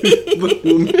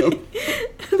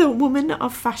woman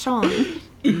of fashion.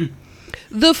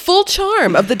 The full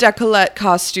charm of the décolleté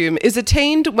costume is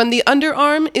attained when the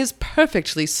underarm is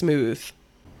perfectly smooth.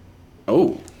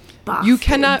 Oh. Bastards. You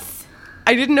cannot...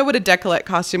 I didn't know what a décolleté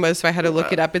costume was, so I had to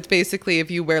look it up. It's basically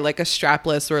if you wear like a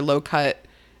strapless or low cut.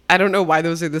 I don't know why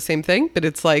those are the same thing, but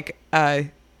it's like a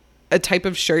type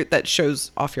of shirt that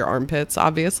shows off your armpits,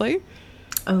 obviously.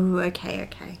 Oh,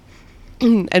 okay.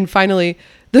 And finally,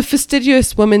 the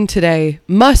fastidious woman today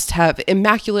must have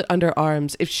immaculate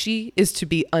underarms if she is to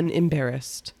be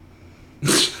unembarrassed.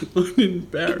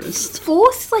 Unembarrassed.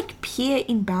 Forced like peer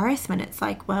embarrassment. It's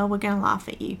like, well, we're going to laugh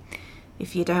at you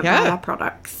if you don't buy our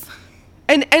products.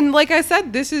 And like I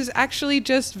said, this is actually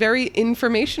just very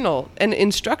informational and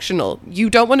instructional. You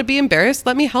don't want to be embarrassed?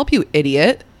 Let me help you,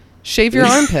 idiot. Shave your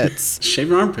armpits. Shave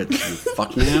your armpits, you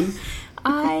fuck man.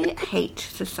 I hate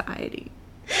society.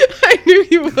 I knew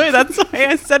you would. That's why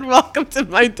I said welcome to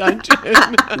my dungeon.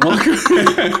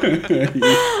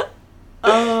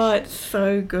 Oh, it's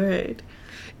so good.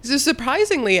 So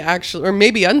surprisingly, actually, or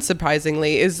maybe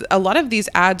unsurprisingly, is a lot of these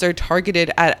ads are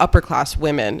targeted at upper class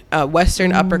women,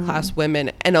 Western upper class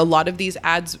women. And a lot of these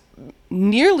ads,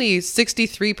 nearly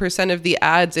 63% of the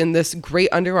ads in this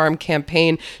Great Underarm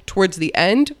campaign towards the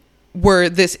end were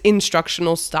this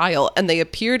instructional style. And they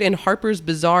appeared in Harper's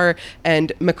Bazaar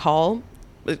and McCall,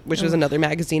 which was another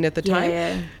magazine at the time.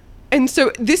 Yeah. And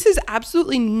so this is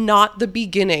absolutely not the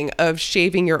beginning of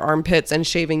shaving your armpits and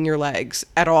shaving your legs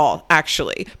at all,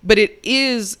 actually. But it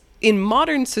is, in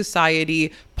modern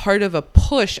society, part of a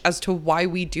push as to why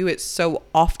we do it so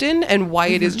often and why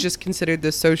it is just considered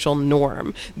the social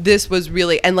norm. This was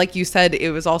really, and like you said,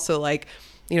 it was also like,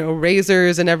 you know,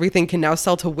 razors and everything can now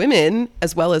sell to women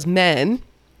as well as men.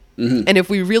 And if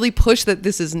we really push that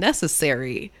this is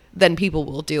necessary, then people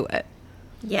will do it.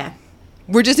 Yeah.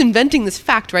 We're just inventing this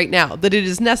fact right now that it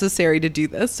is necessary to do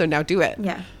this, so now do it.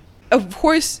 Yeah. Of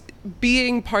course,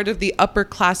 being part of the upper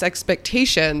class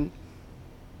expectation,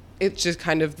 it's just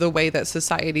kind of the way that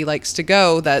society likes to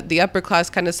go, that the upper class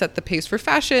kind of set the pace for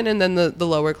fashion and then the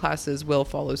lower classes will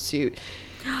follow suit.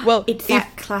 Well, It's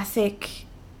that classic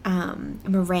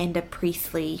Miranda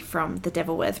Priestley from The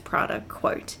Devil Wears Prada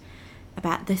quote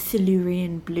about the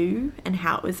Silurian blue and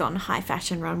how it was on high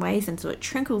fashion runways, and so it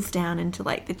trickles down into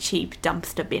like the cheap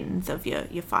dumpster bins of your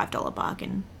 $5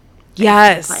 bargain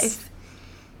yes. place.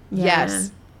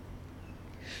 Yes.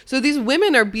 So these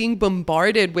women are being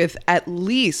bombarded with, at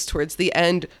least towards the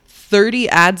end, 30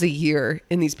 ads a year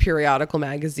in these periodical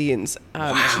magazines,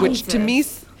 which to me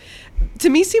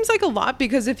seems like a lot,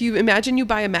 because if you imagine you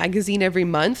buy a magazine every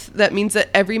month, that means that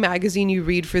every magazine you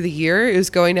read for the year is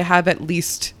going to have at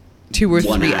least 2 or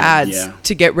 3 ads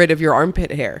to get rid of your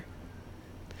armpit hair.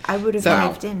 I would have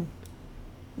dived in.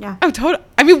 Yeah. Oh, totally.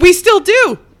 I mean, we still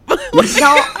do. No,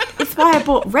 it's why I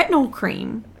bought retinol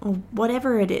cream or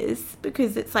whatever it is,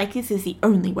 because it's like, this is the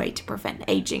only way to prevent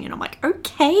aging. And I'm like,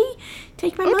 okay,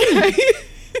 take my money.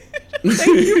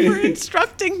 Thank you for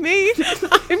instructing me.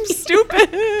 I'm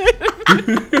stupid.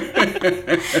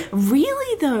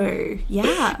 Really, though?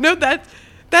 Yeah. No,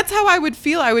 that's how I would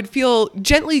feel. I would feel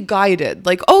gently guided.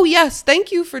 Like, oh, yes,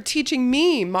 thank you for teaching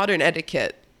me modern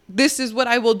etiquette. This is what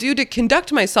I will do to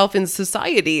conduct myself in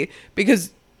society,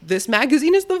 because this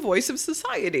magazine is the voice of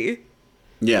society.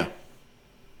 Yeah.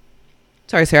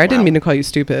 Sorry, Sarah, I didn't mean to call you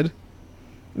stupid.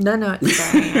 No, it's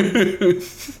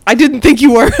fine. I didn't think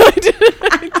you were.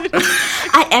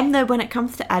 I am, though, when it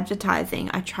comes to advertising.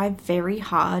 I try very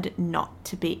hard not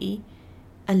to be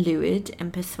allured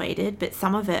and persuaded, but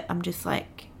some of it I'm just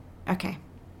like, okay,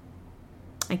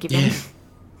 I give in.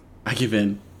 I give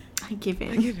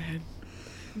in.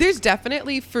 There's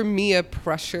definitely, for me, a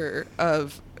pressure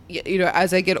of, you know,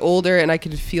 as I get older and I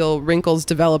can feel wrinkles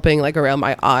developing like around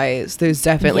my eyes, there's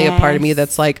definitely a part of me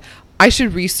that's like, I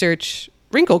should research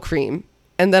wrinkle cream.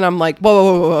 And then I'm like,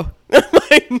 whoa.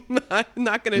 I'm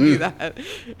not going to do that.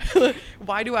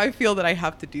 Why do I feel that I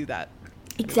have to do that?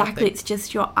 Exactly. It's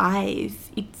just your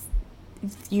eyes. It's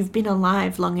you've been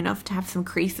alive long enough to have some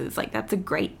creases. Like, that's a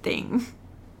great thing.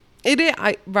 It is,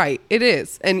 right. It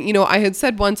is. And, you know, I had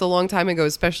said once a long time ago,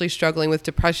 especially struggling with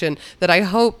depression, that I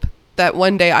hope that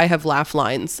one day I have laugh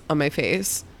lines on my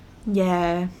face.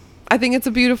 Yeah. I think it's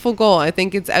a beautiful goal. I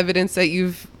think it's evidence that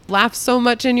you've laughed so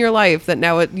much in your life that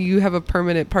now you have a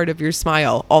permanent part of your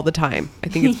smile all the time. I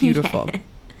think it's beautiful.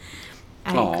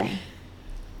 I agree.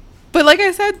 But like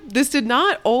I said, this did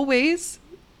not always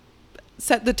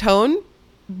set the tone,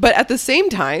 but at the same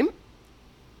time,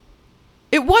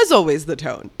 it was always the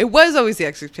tone. It was always the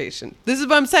expectation. This is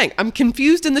what I'm saying. I'm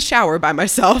confused in the shower by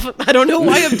myself. I don't know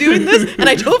why I'm doing this, and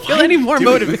I don't feel any more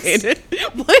motivated.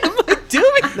 Why am I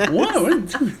doing this?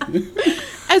 What?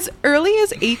 As early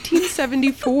as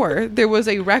 1874, there was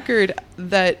a record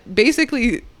that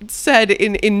basically said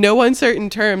in no uncertain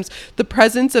terms, the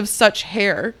presence of such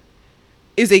hair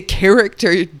is a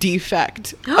character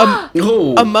defect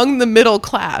among the middle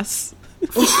class.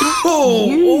 So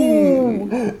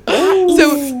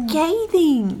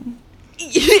scathing.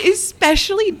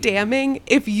 Especially damning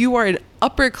if you are an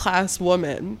upper class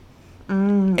woman.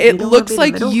 It looks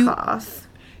like you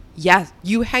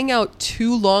hang out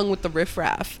too long with the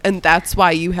riffraff, and that's why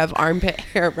you have armpit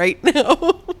hair right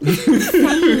now.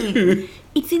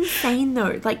 It's insane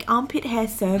though. Like, armpit hair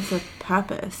serves a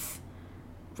purpose,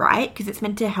 right? Because it's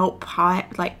meant to help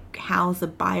house a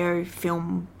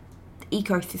biofilm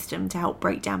ecosystem to help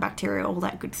break down bacteria, all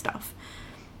that good stuff.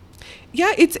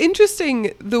 Yeah, it's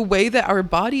interesting the way that our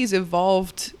bodies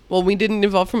evolved. Well, we didn't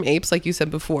evolve from apes, like you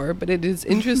said before, but it is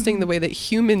interesting the way that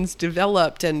humans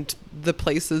developed and the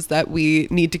places that we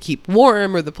need to keep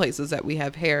warm or the places that we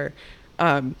have hair.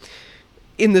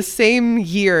 in the same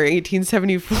year,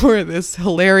 1874, this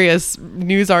hilarious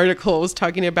news article was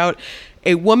talking about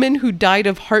a woman who died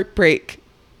of heartbreak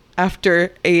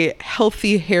after a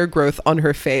healthy hair growth on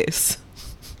her face.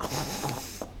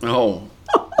 Oh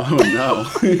no.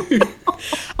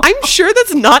 I'm sure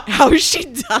that's not how she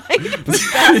died. But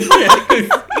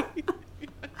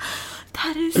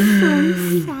That is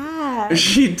so sad.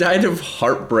 She died of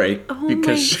heartbreak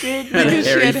because she had a because she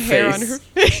hairy had hair face. on her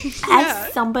face.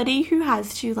 As somebody who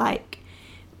has to like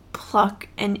pluck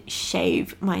and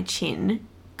shave my chin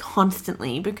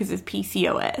constantly because of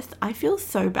PCOS, I feel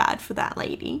so bad for that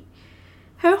lady.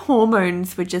 Her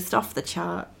hormones were just off the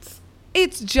charts.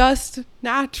 It's just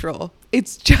natural.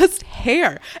 It's just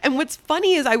hair. And what's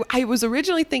funny is I was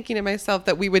originally thinking to myself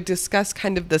that we would discuss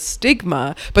kind of the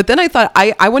stigma, but then I thought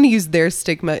I want to use their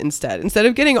stigma instead. Instead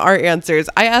of getting our answers,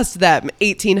 I asked them,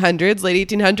 1800s, late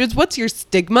 1800s, what's your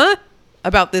stigma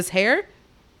about this hair?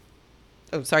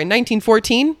 Oh, sorry,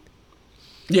 1914?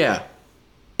 Yeah.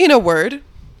 In a word,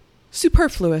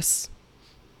 superfluous.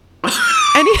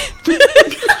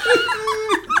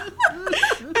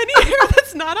 Any hair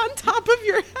that's not on top of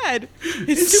your head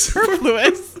is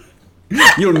superfluous.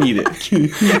 You don't need it.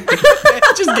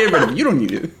 Just get rid of it. You don't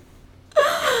need it.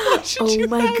 Oh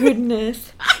my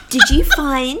goodness. Did you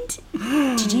find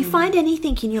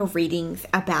anything in your readings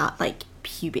about like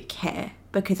pubic hair?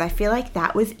 Because I feel like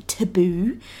that was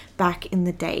taboo back in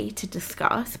the day to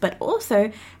discuss. But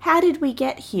also, how did we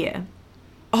get here?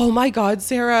 Oh my God,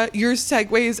 Sarah, your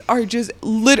segues are just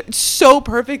so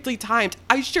perfectly timed.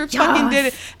 I sure fucking did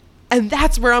it. And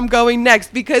that's where I'm going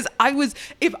next, because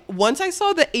once I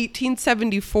saw the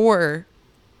 1874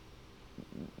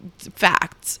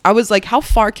 facts, I was like, how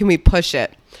far can we push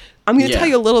it? I'm going to tell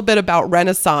you a little bit about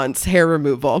Renaissance hair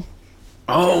removal.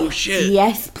 Oh, shit.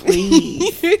 Yes,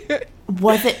 please.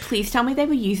 Was it? Please tell me they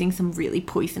were using some really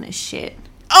poisonous shit.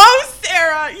 Oh,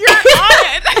 Sarah, you're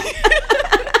on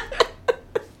it.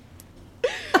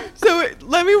 So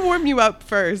let me warm you up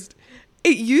first.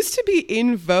 It used to be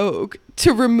in vogue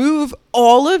to remove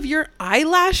all of your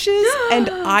eyelashes and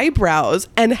eyebrows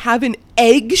and have an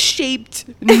egg-shaped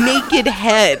naked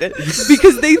head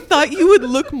because they thought you would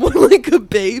look more like a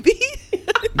baby.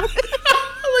 Like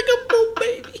a bull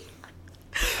baby.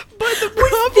 But the Was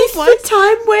problem this was... the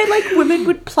time where like women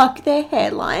would pluck their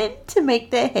hairline to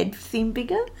make their head seem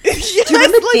bigger? Yes, Do you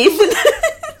remember this?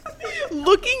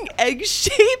 looking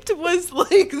egg-shaped was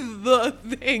like the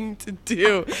thing to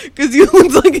do because you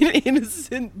looked like an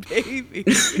innocent baby.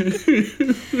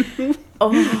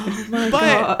 Oh my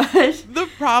But gosh. the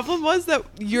problem was that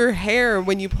your hair,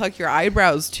 when you pluck your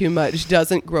eyebrows too much,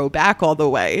 doesn't grow back all the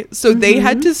way. So they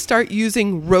had to start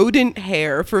using rodent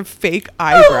hair for fake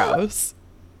eyebrows.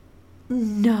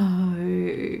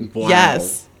 No. Wow.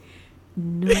 Yes.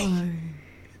 No.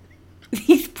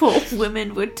 These poor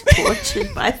women were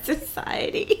tortured by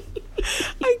society.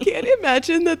 I can't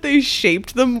imagine that they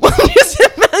shaped them. I'm just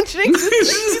imagining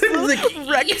these little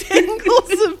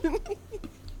rectangles of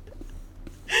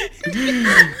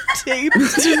taped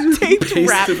Pasted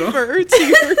rat on. fur to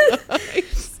your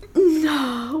eyes.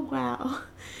 No, wow.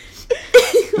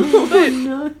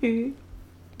 Oh no.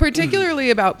 Particularly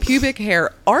about pubic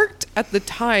hair, art at the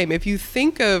time, if you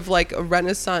think of like a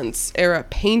Renaissance era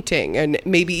painting and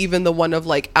maybe even the one of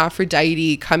like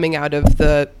Aphrodite coming out of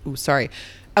the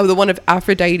the one of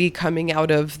Aphrodite coming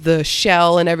out of the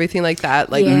shell and everything like that,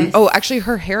 like Yes. actually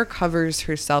her hair covers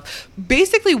herself.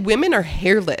 Basically women are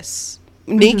hairless.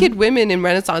 Naked women in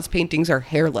Renaissance paintings are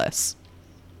hairless.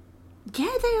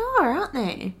 Yeah, they are, aren't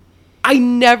they? I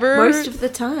never Most of the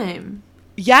time.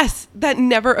 Yes, that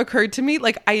never occurred to me.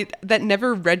 That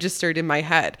never registered in my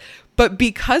head. But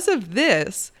because of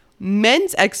this,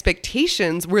 men's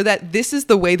expectations were that this is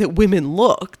the way that women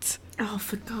looked. Oh,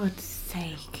 for God's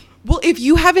sake. Well, if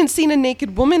you haven't seen a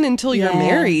naked woman until you're Yeah.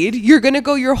 married, you're going to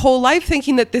go your whole life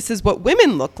thinking that this is what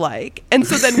women look like. And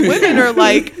so then women are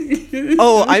like,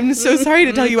 oh, I'm so sorry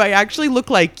to tell you, I actually look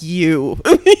like you.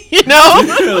 You know?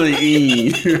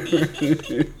 Really?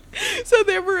 So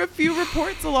there were a few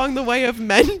reports along the way of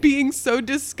men being so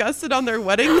disgusted on their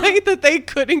wedding night that they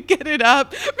couldn't get it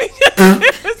up because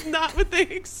it was not what they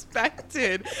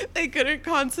expected. They couldn't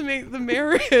consummate the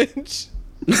marriage.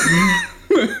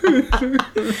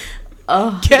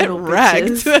 Oh, Get little wrecked.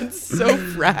 bitches. That's so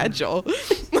fragile.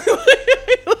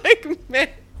 Like, man.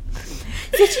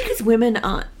 Especially because women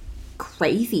aren't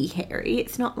crazy hairy.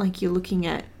 It's not like you're looking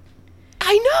at,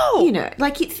 I know. you know,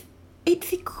 like it's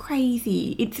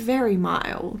crazy. It's very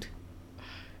mild.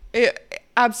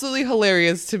 Absolutely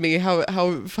hilarious to me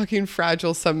how fucking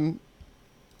fragile some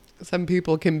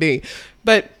people can be.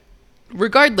 But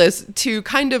regardless, to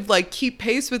kind of like keep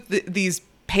pace with these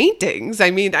paintings.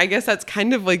 I mean, I guess that's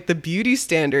kind of like the beauty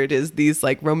standard is these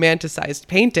like romanticized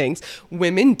paintings.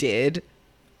 Women did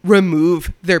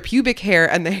remove their pubic hair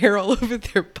and the hair all over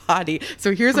their body.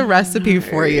 So here's a recipe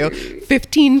for you.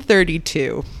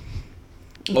 1532.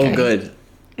 Oh, good.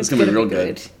 It's going to be real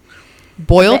good.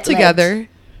 Boil Lead. together.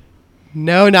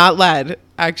 No, not lead,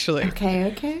 actually.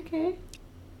 Okay.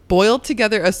 Boil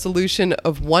together a solution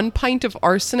of 1 pint of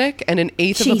arsenic and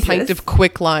 1/8 of a pint Jesus. of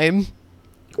quicklime.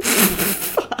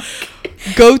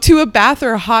 Go to a bath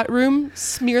or a hot room,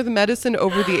 smear the medicine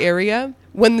over the area.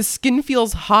 When the skin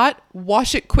feels hot,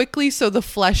 wash it quickly so the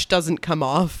flesh doesn't come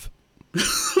off.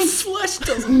 Flesh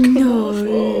doesn't come off.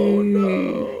 Oh,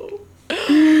 no.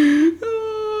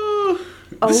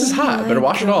 This is hot. Better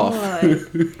wash it off.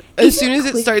 As soon as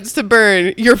it starts to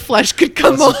burn, your flesh could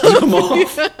come off. Come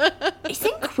off.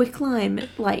 Isn't quicklime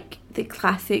like the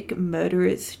classic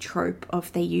murderers trope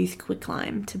of they use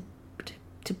quicklime to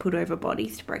put over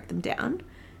bodies to break them down?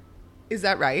 Is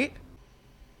that right?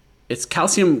 It's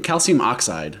calcium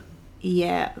oxide.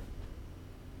 Yeah.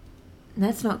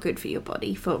 That's not good for your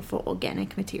body, for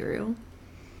organic material.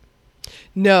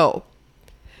 No.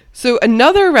 So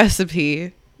another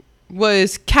recipe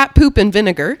was cat poop and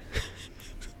vinegar.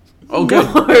 Oh, good.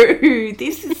 No,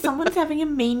 this is someone's having a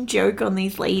mean joke on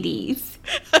these ladies.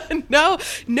 No.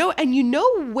 And you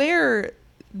know where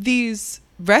these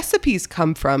recipes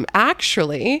come from,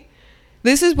 actually.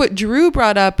 This is what Drew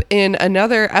brought up in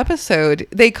another episode.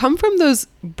 They come from those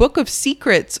book of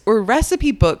secrets or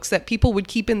recipe books that people would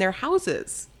keep in their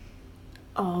houses.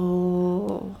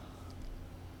 Oh.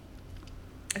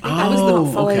 I think Oh, I was going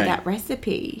to follow okay. that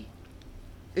recipe.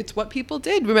 It's what people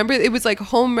did. Remember, it was like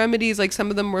home remedies. Like some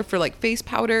of them were for like face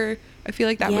powder. I feel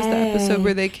like that was the episode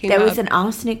where they came There up. was an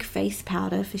arsenic face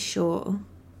powder for sure.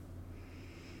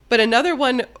 But another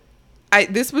one,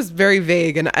 this was very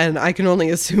vague, and I can only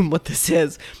assume what this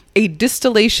is. A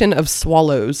distillation of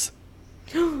swallows.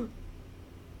 No.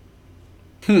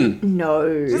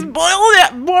 Just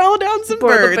boil down some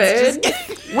Boil the birds.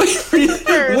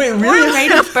 bird. Wait, really?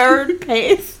 Made of bird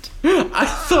paste. I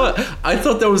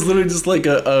thought that was literally just like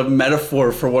a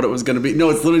metaphor for what it was going to be. No,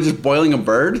 it's literally just boiling a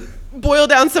bird. Boil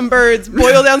down some birds.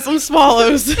 Boil down some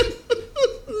swallows.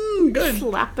 Good.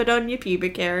 Slap it on your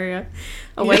pubic area.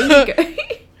 Away you go.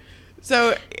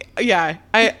 So, yeah,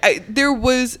 I there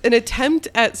was an attempt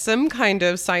at some kind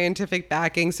of scientific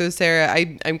backing. So, Sarah,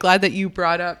 I'm glad that you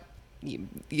brought up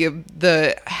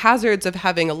the hazards of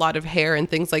having a lot of hair and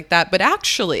things like that. But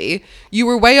actually, you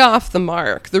were way off the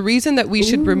mark. The reason that we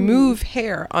should remove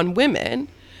hair on women,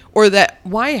 or that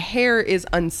why hair is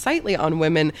unsightly on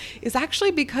women, is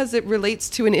actually because it relates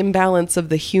to an imbalance of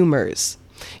the humors.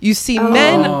 You see,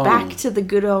 men... Back to the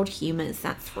good old humors.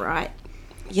 That's right.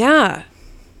 Yeah.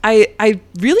 I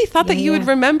really thought that you would Yeah.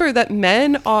 remember that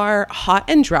men are hot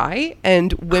and dry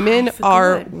and women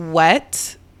are forgot.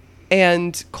 wet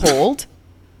and cold.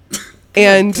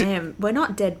 And Damn, we're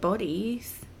not dead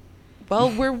bodies.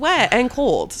 well, we're wet and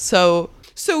cold. So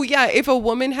yeah, if a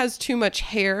woman has too much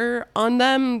hair on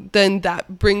them, then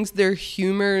that brings their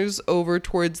humors over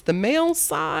towards the male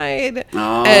side,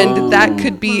 and that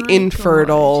could be my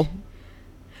infertile.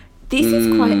 This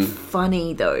is quite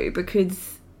funny though, because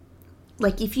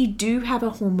like if you do have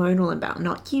a hormonal imbalance,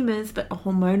 not humors, but a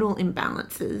hormonal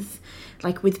imbalances,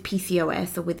 like with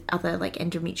PCOS or with other like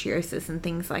endometriosis and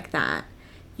things like that,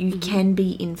 you can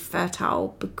be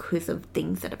infertile because of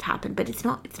things that have happened. But it's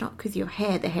not because your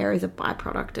hair. The hair is a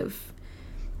byproduct of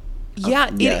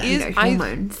Yeah, Yeah. it is.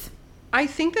 hormones. I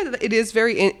think that it is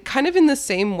very kind of in the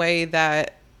same way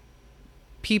that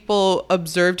people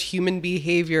observed human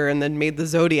behavior and then made the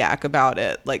zodiac about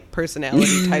it, like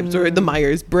personality types or the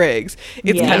Myers-Briggs.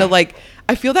 It's Yeah. kind of like,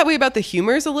 I feel that way about the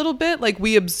humors a little bit. Like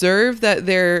we observe that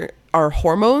there are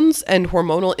hormones and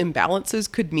hormonal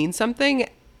imbalances could mean something,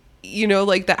 you know,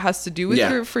 like that has to do with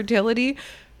Yeah. your fertility.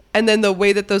 And then the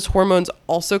way that those hormones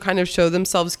also kind of show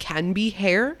themselves can be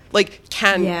hair, like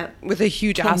Yeah. with a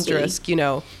huge Can be. asterisk, you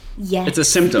know. Yeah. It's a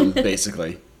symptom,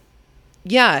 basically.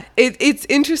 Yeah, it's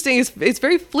interesting. It's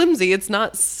very flimsy. It's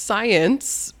not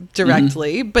science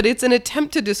directly, but it's an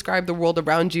attempt to describe the world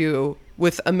around you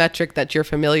with a metric that you're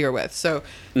familiar with. So,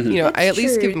 you know, I at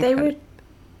least give them credit.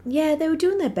 They were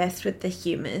doing their best with the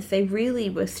humors. They really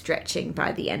were stretching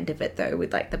by the end of it, though,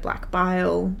 with like the black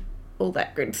bile, all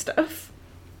that good stuff.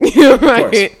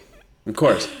 Right. Of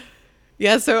course.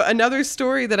 Yeah, so another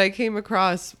story that I came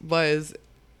across was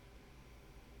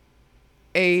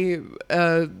a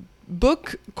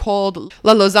book called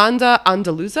La Lozanda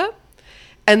Andaluza.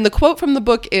 And the quote from the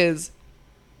book is,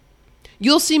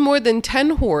 "You'll see more than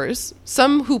 10 whores,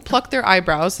 some who pluck their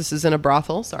eyebrows." This is in a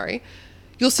brothel, sorry.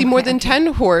 "You'll see more than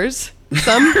 10 whores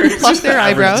Some pluck Just their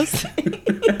average. eyebrows.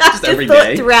 Just every thought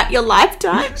day. throughout your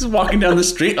lifetime. Just walking down the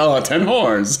street. Oh, 10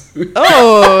 whores.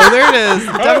 Oh, there it is.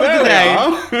 Done Oh,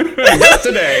 with there today. they are. Just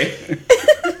today.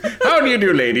 How do you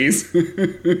do, ladies?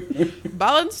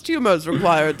 Balanced tumors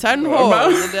require 10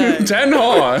 whores a day. 10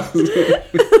 whores.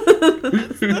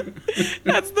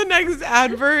 That's the next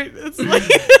advert. It's like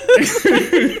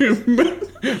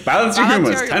Balance your Balance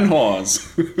humors. your- 10 whores.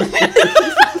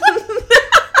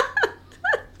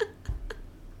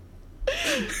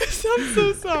 I'm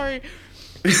so sorry.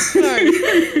 Sorry.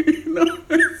 No,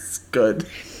 it's good.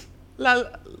 La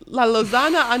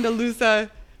Lozana Andaluza,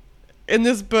 in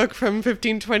this book from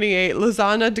 1528,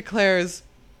 Lozana declares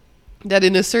that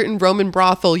in a certain Roman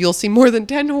brothel, you'll see more than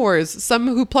 10 whores, some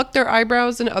who pluck their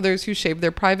eyebrows and others who shave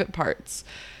their private parts.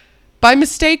 By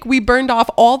mistake, we burned off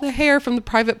all the hair from the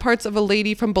private parts of a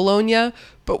lady from Bologna,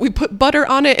 but we put butter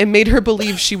on it and made her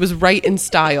believe she was right in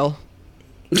style.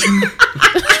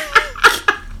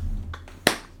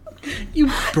 You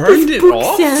burned it Book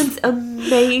off? sounds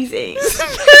amazing.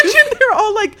 Imagine they're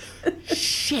all like,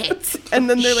 shit. And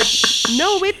then they're like,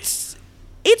 no,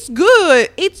 it's good.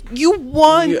 You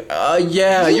won.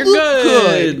 Yeah, You you're look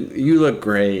good. You look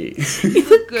great.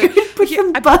 Good. Put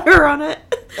some butter on it.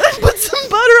 Put some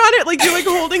butter on it. Like, you're like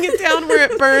holding it down where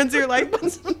it burns. You're like,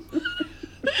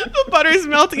 the butter's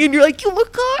melting and you're like, you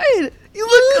look good. You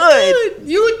look good.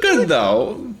 You look good,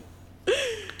 though.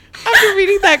 After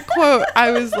reading that quote,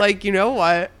 I was like, you know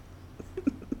what?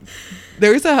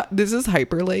 This is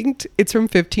hyperlinked. It's from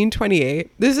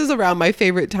 1528. This is around my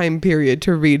favorite time period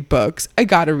to read books. I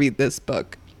gotta read this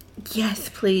book. Yes,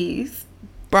 please.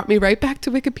 Brought me right back to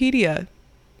Wikipedia.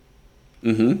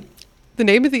 Mm-hmm. The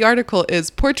name of the article is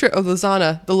Portrait of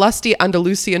Lozana, the Lusty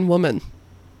Andalusian Woman.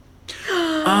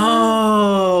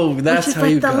 Oh, that's Which is how like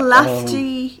you the got...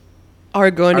 Argonian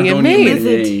Argonian maid.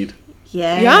 maid.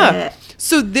 Yeah. Yeah.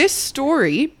 So this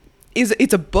story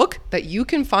it's a book that you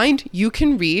can find, you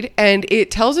can read, and it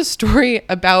tells a story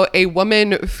about a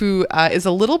woman who is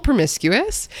a little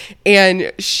promiscuous,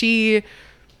 and she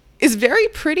is very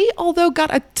pretty, although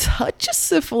got a touch of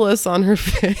syphilis on her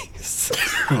face.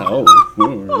 Oh.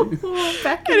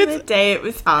 Back in the day, it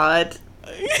was hard.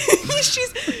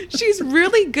 she's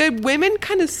really good. Women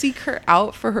kind of seek her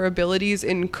out for her abilities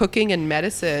in cooking and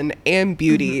medicine and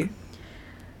beauty,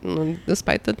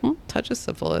 despite the touch of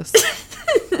syphilis.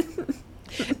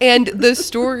 And the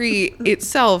story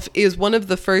itself is one of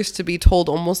the first to be told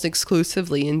almost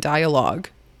exclusively in dialogue.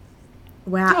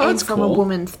 Wow, Oh, and that's from a cool.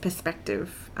 woman's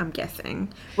perspective, I'm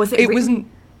guessing. Was it It was written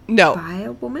no, by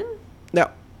a woman? no,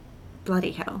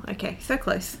 Bloody hell. Okay, so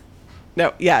close.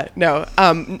 no, yeah, no.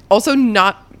 Also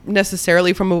not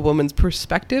necessarily from a woman's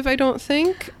perspective, I don't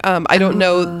think. I don't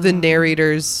know the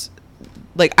narrator's,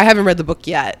 like, I haven't read the book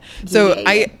yet. So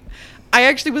Yeah. I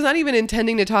actually was not even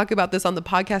intending to talk about this on the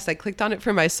podcast. I clicked on it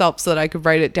for myself so that I could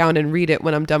write it down and read it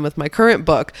when I'm done with my current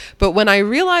book. But when I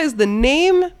realized the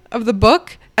name of the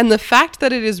book and the fact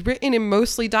that it is written in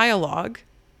mostly dialogue,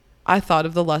 I thought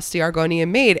of the Lusty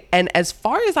Argonian Maid. And as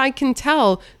far as I can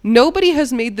tell, nobody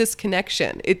has made this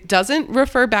connection. It doesn't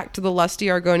refer back to the Lusty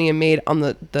Argonian Maid on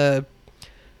the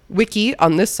wiki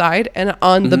on this side, and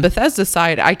on the Bethesda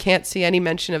side, I can't see any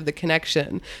mention of the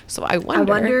connection. So I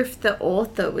wonder if the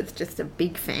author was just a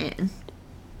big fan.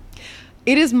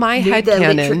 it is my Knew their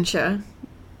headcanon. literature.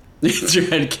 It's your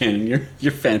headcanon,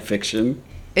 your fan fiction.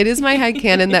 It is my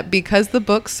headcanon that because the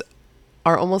books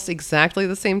are almost exactly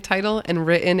the same title and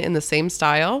written in the same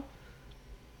style,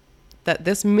 that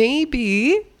this may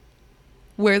be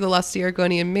where the Lusty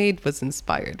Argonian Maid was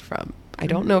inspired from. I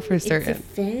don't know for certain. It's a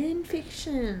fan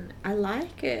fiction. I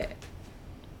like it.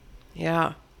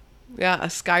 Yeah. Yeah, a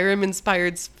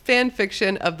Skyrim-inspired fan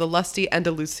fiction of the lusty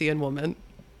Andalusian woman.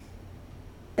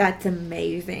 That's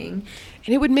amazing.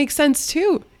 And it would make sense,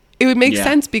 too. It would make Yeah.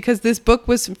 sense because this book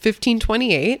was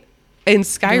 1528, and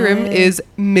Skyrim Yeah. is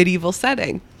medieval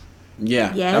setting.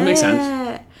 Yeah, Yeah. that makes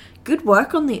sense. Good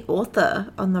work on the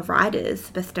author, on the writers,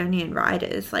 Bostonian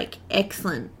writers. Like,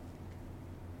 excellent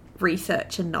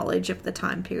research and knowledge of the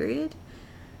time period.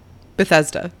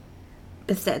 Bethesda.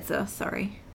 Bethesda,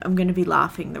 sorry. I'm going to be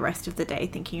laughing the rest of the day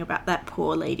thinking about that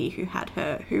poor lady who had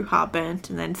her hoo-ha burnt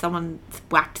and then someone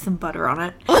whacked some butter on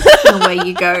it. And away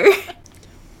you go.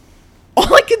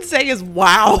 All I can say is,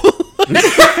 wow.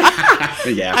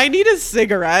 Yeah. I need a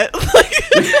cigarette.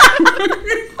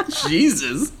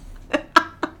 Jesus.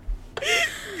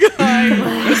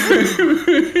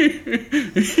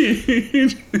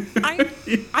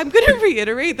 I'm going to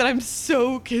reiterate that I'm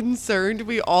so concerned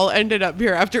we all ended up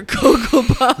here after Cocoa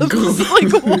Puffs.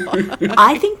 Like, what?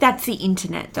 I think that's the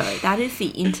internet, though. That is the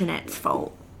internet's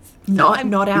fault. Not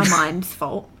our mind's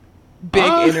fault. big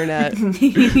internet.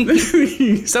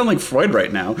 You sound like Freud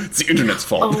right now. It's the internet's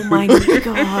fault. Oh my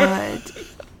god.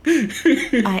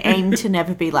 I aim to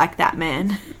never be like that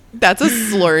man. That's a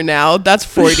slur now. That's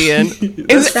Freudian.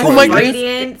 That's Oh my god.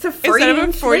 Freudian. It's a Instead Freudian of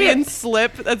a Freudian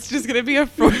slip, that's just going to be a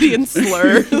Freudian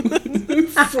slur.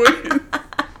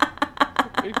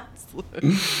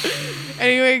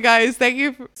 Anyway, guys, thank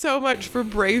you so much for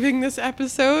braving this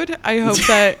episode. I hope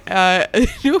that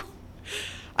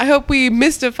I hope we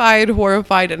mystified,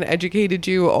 horrified, and educated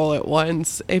you all at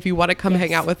once. If you want to come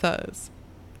hang out with us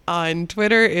on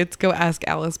Twitter, it's Go Ask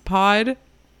Alice Pod.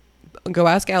 Go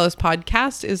Ask Alice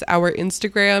Podcast is our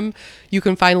Instagram. You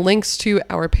can find links to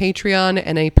our Patreon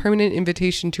and a permanent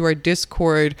invitation to our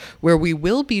Discord, where we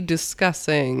will be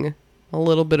discussing a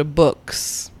little bit of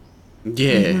books.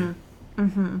 Yeah.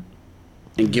 And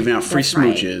giving out free That's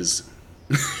right. smooches.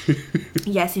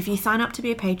 Yes, if you sign up to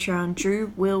be a Patreon,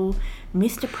 Drew will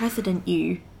Mr. President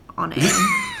you on air.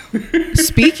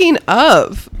 Speaking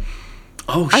of,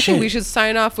 Oh, shit. I think we should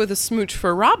sign off with a smooch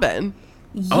for Robin.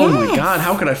 Oh my Yes. god,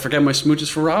 how could I forget my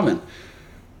smooches for Robin?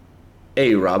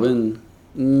 Hey, Robin.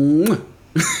 Mwah.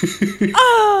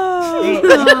 Oh,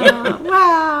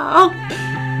 wow.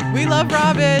 We love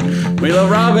Robin. We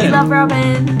love Robin. Love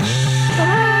Robin.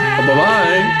 Bye.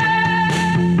 Bye-bye.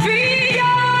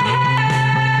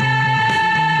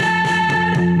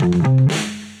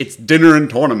 It's dinner and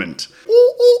tournament.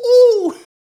 Ooh, ooh, ooh.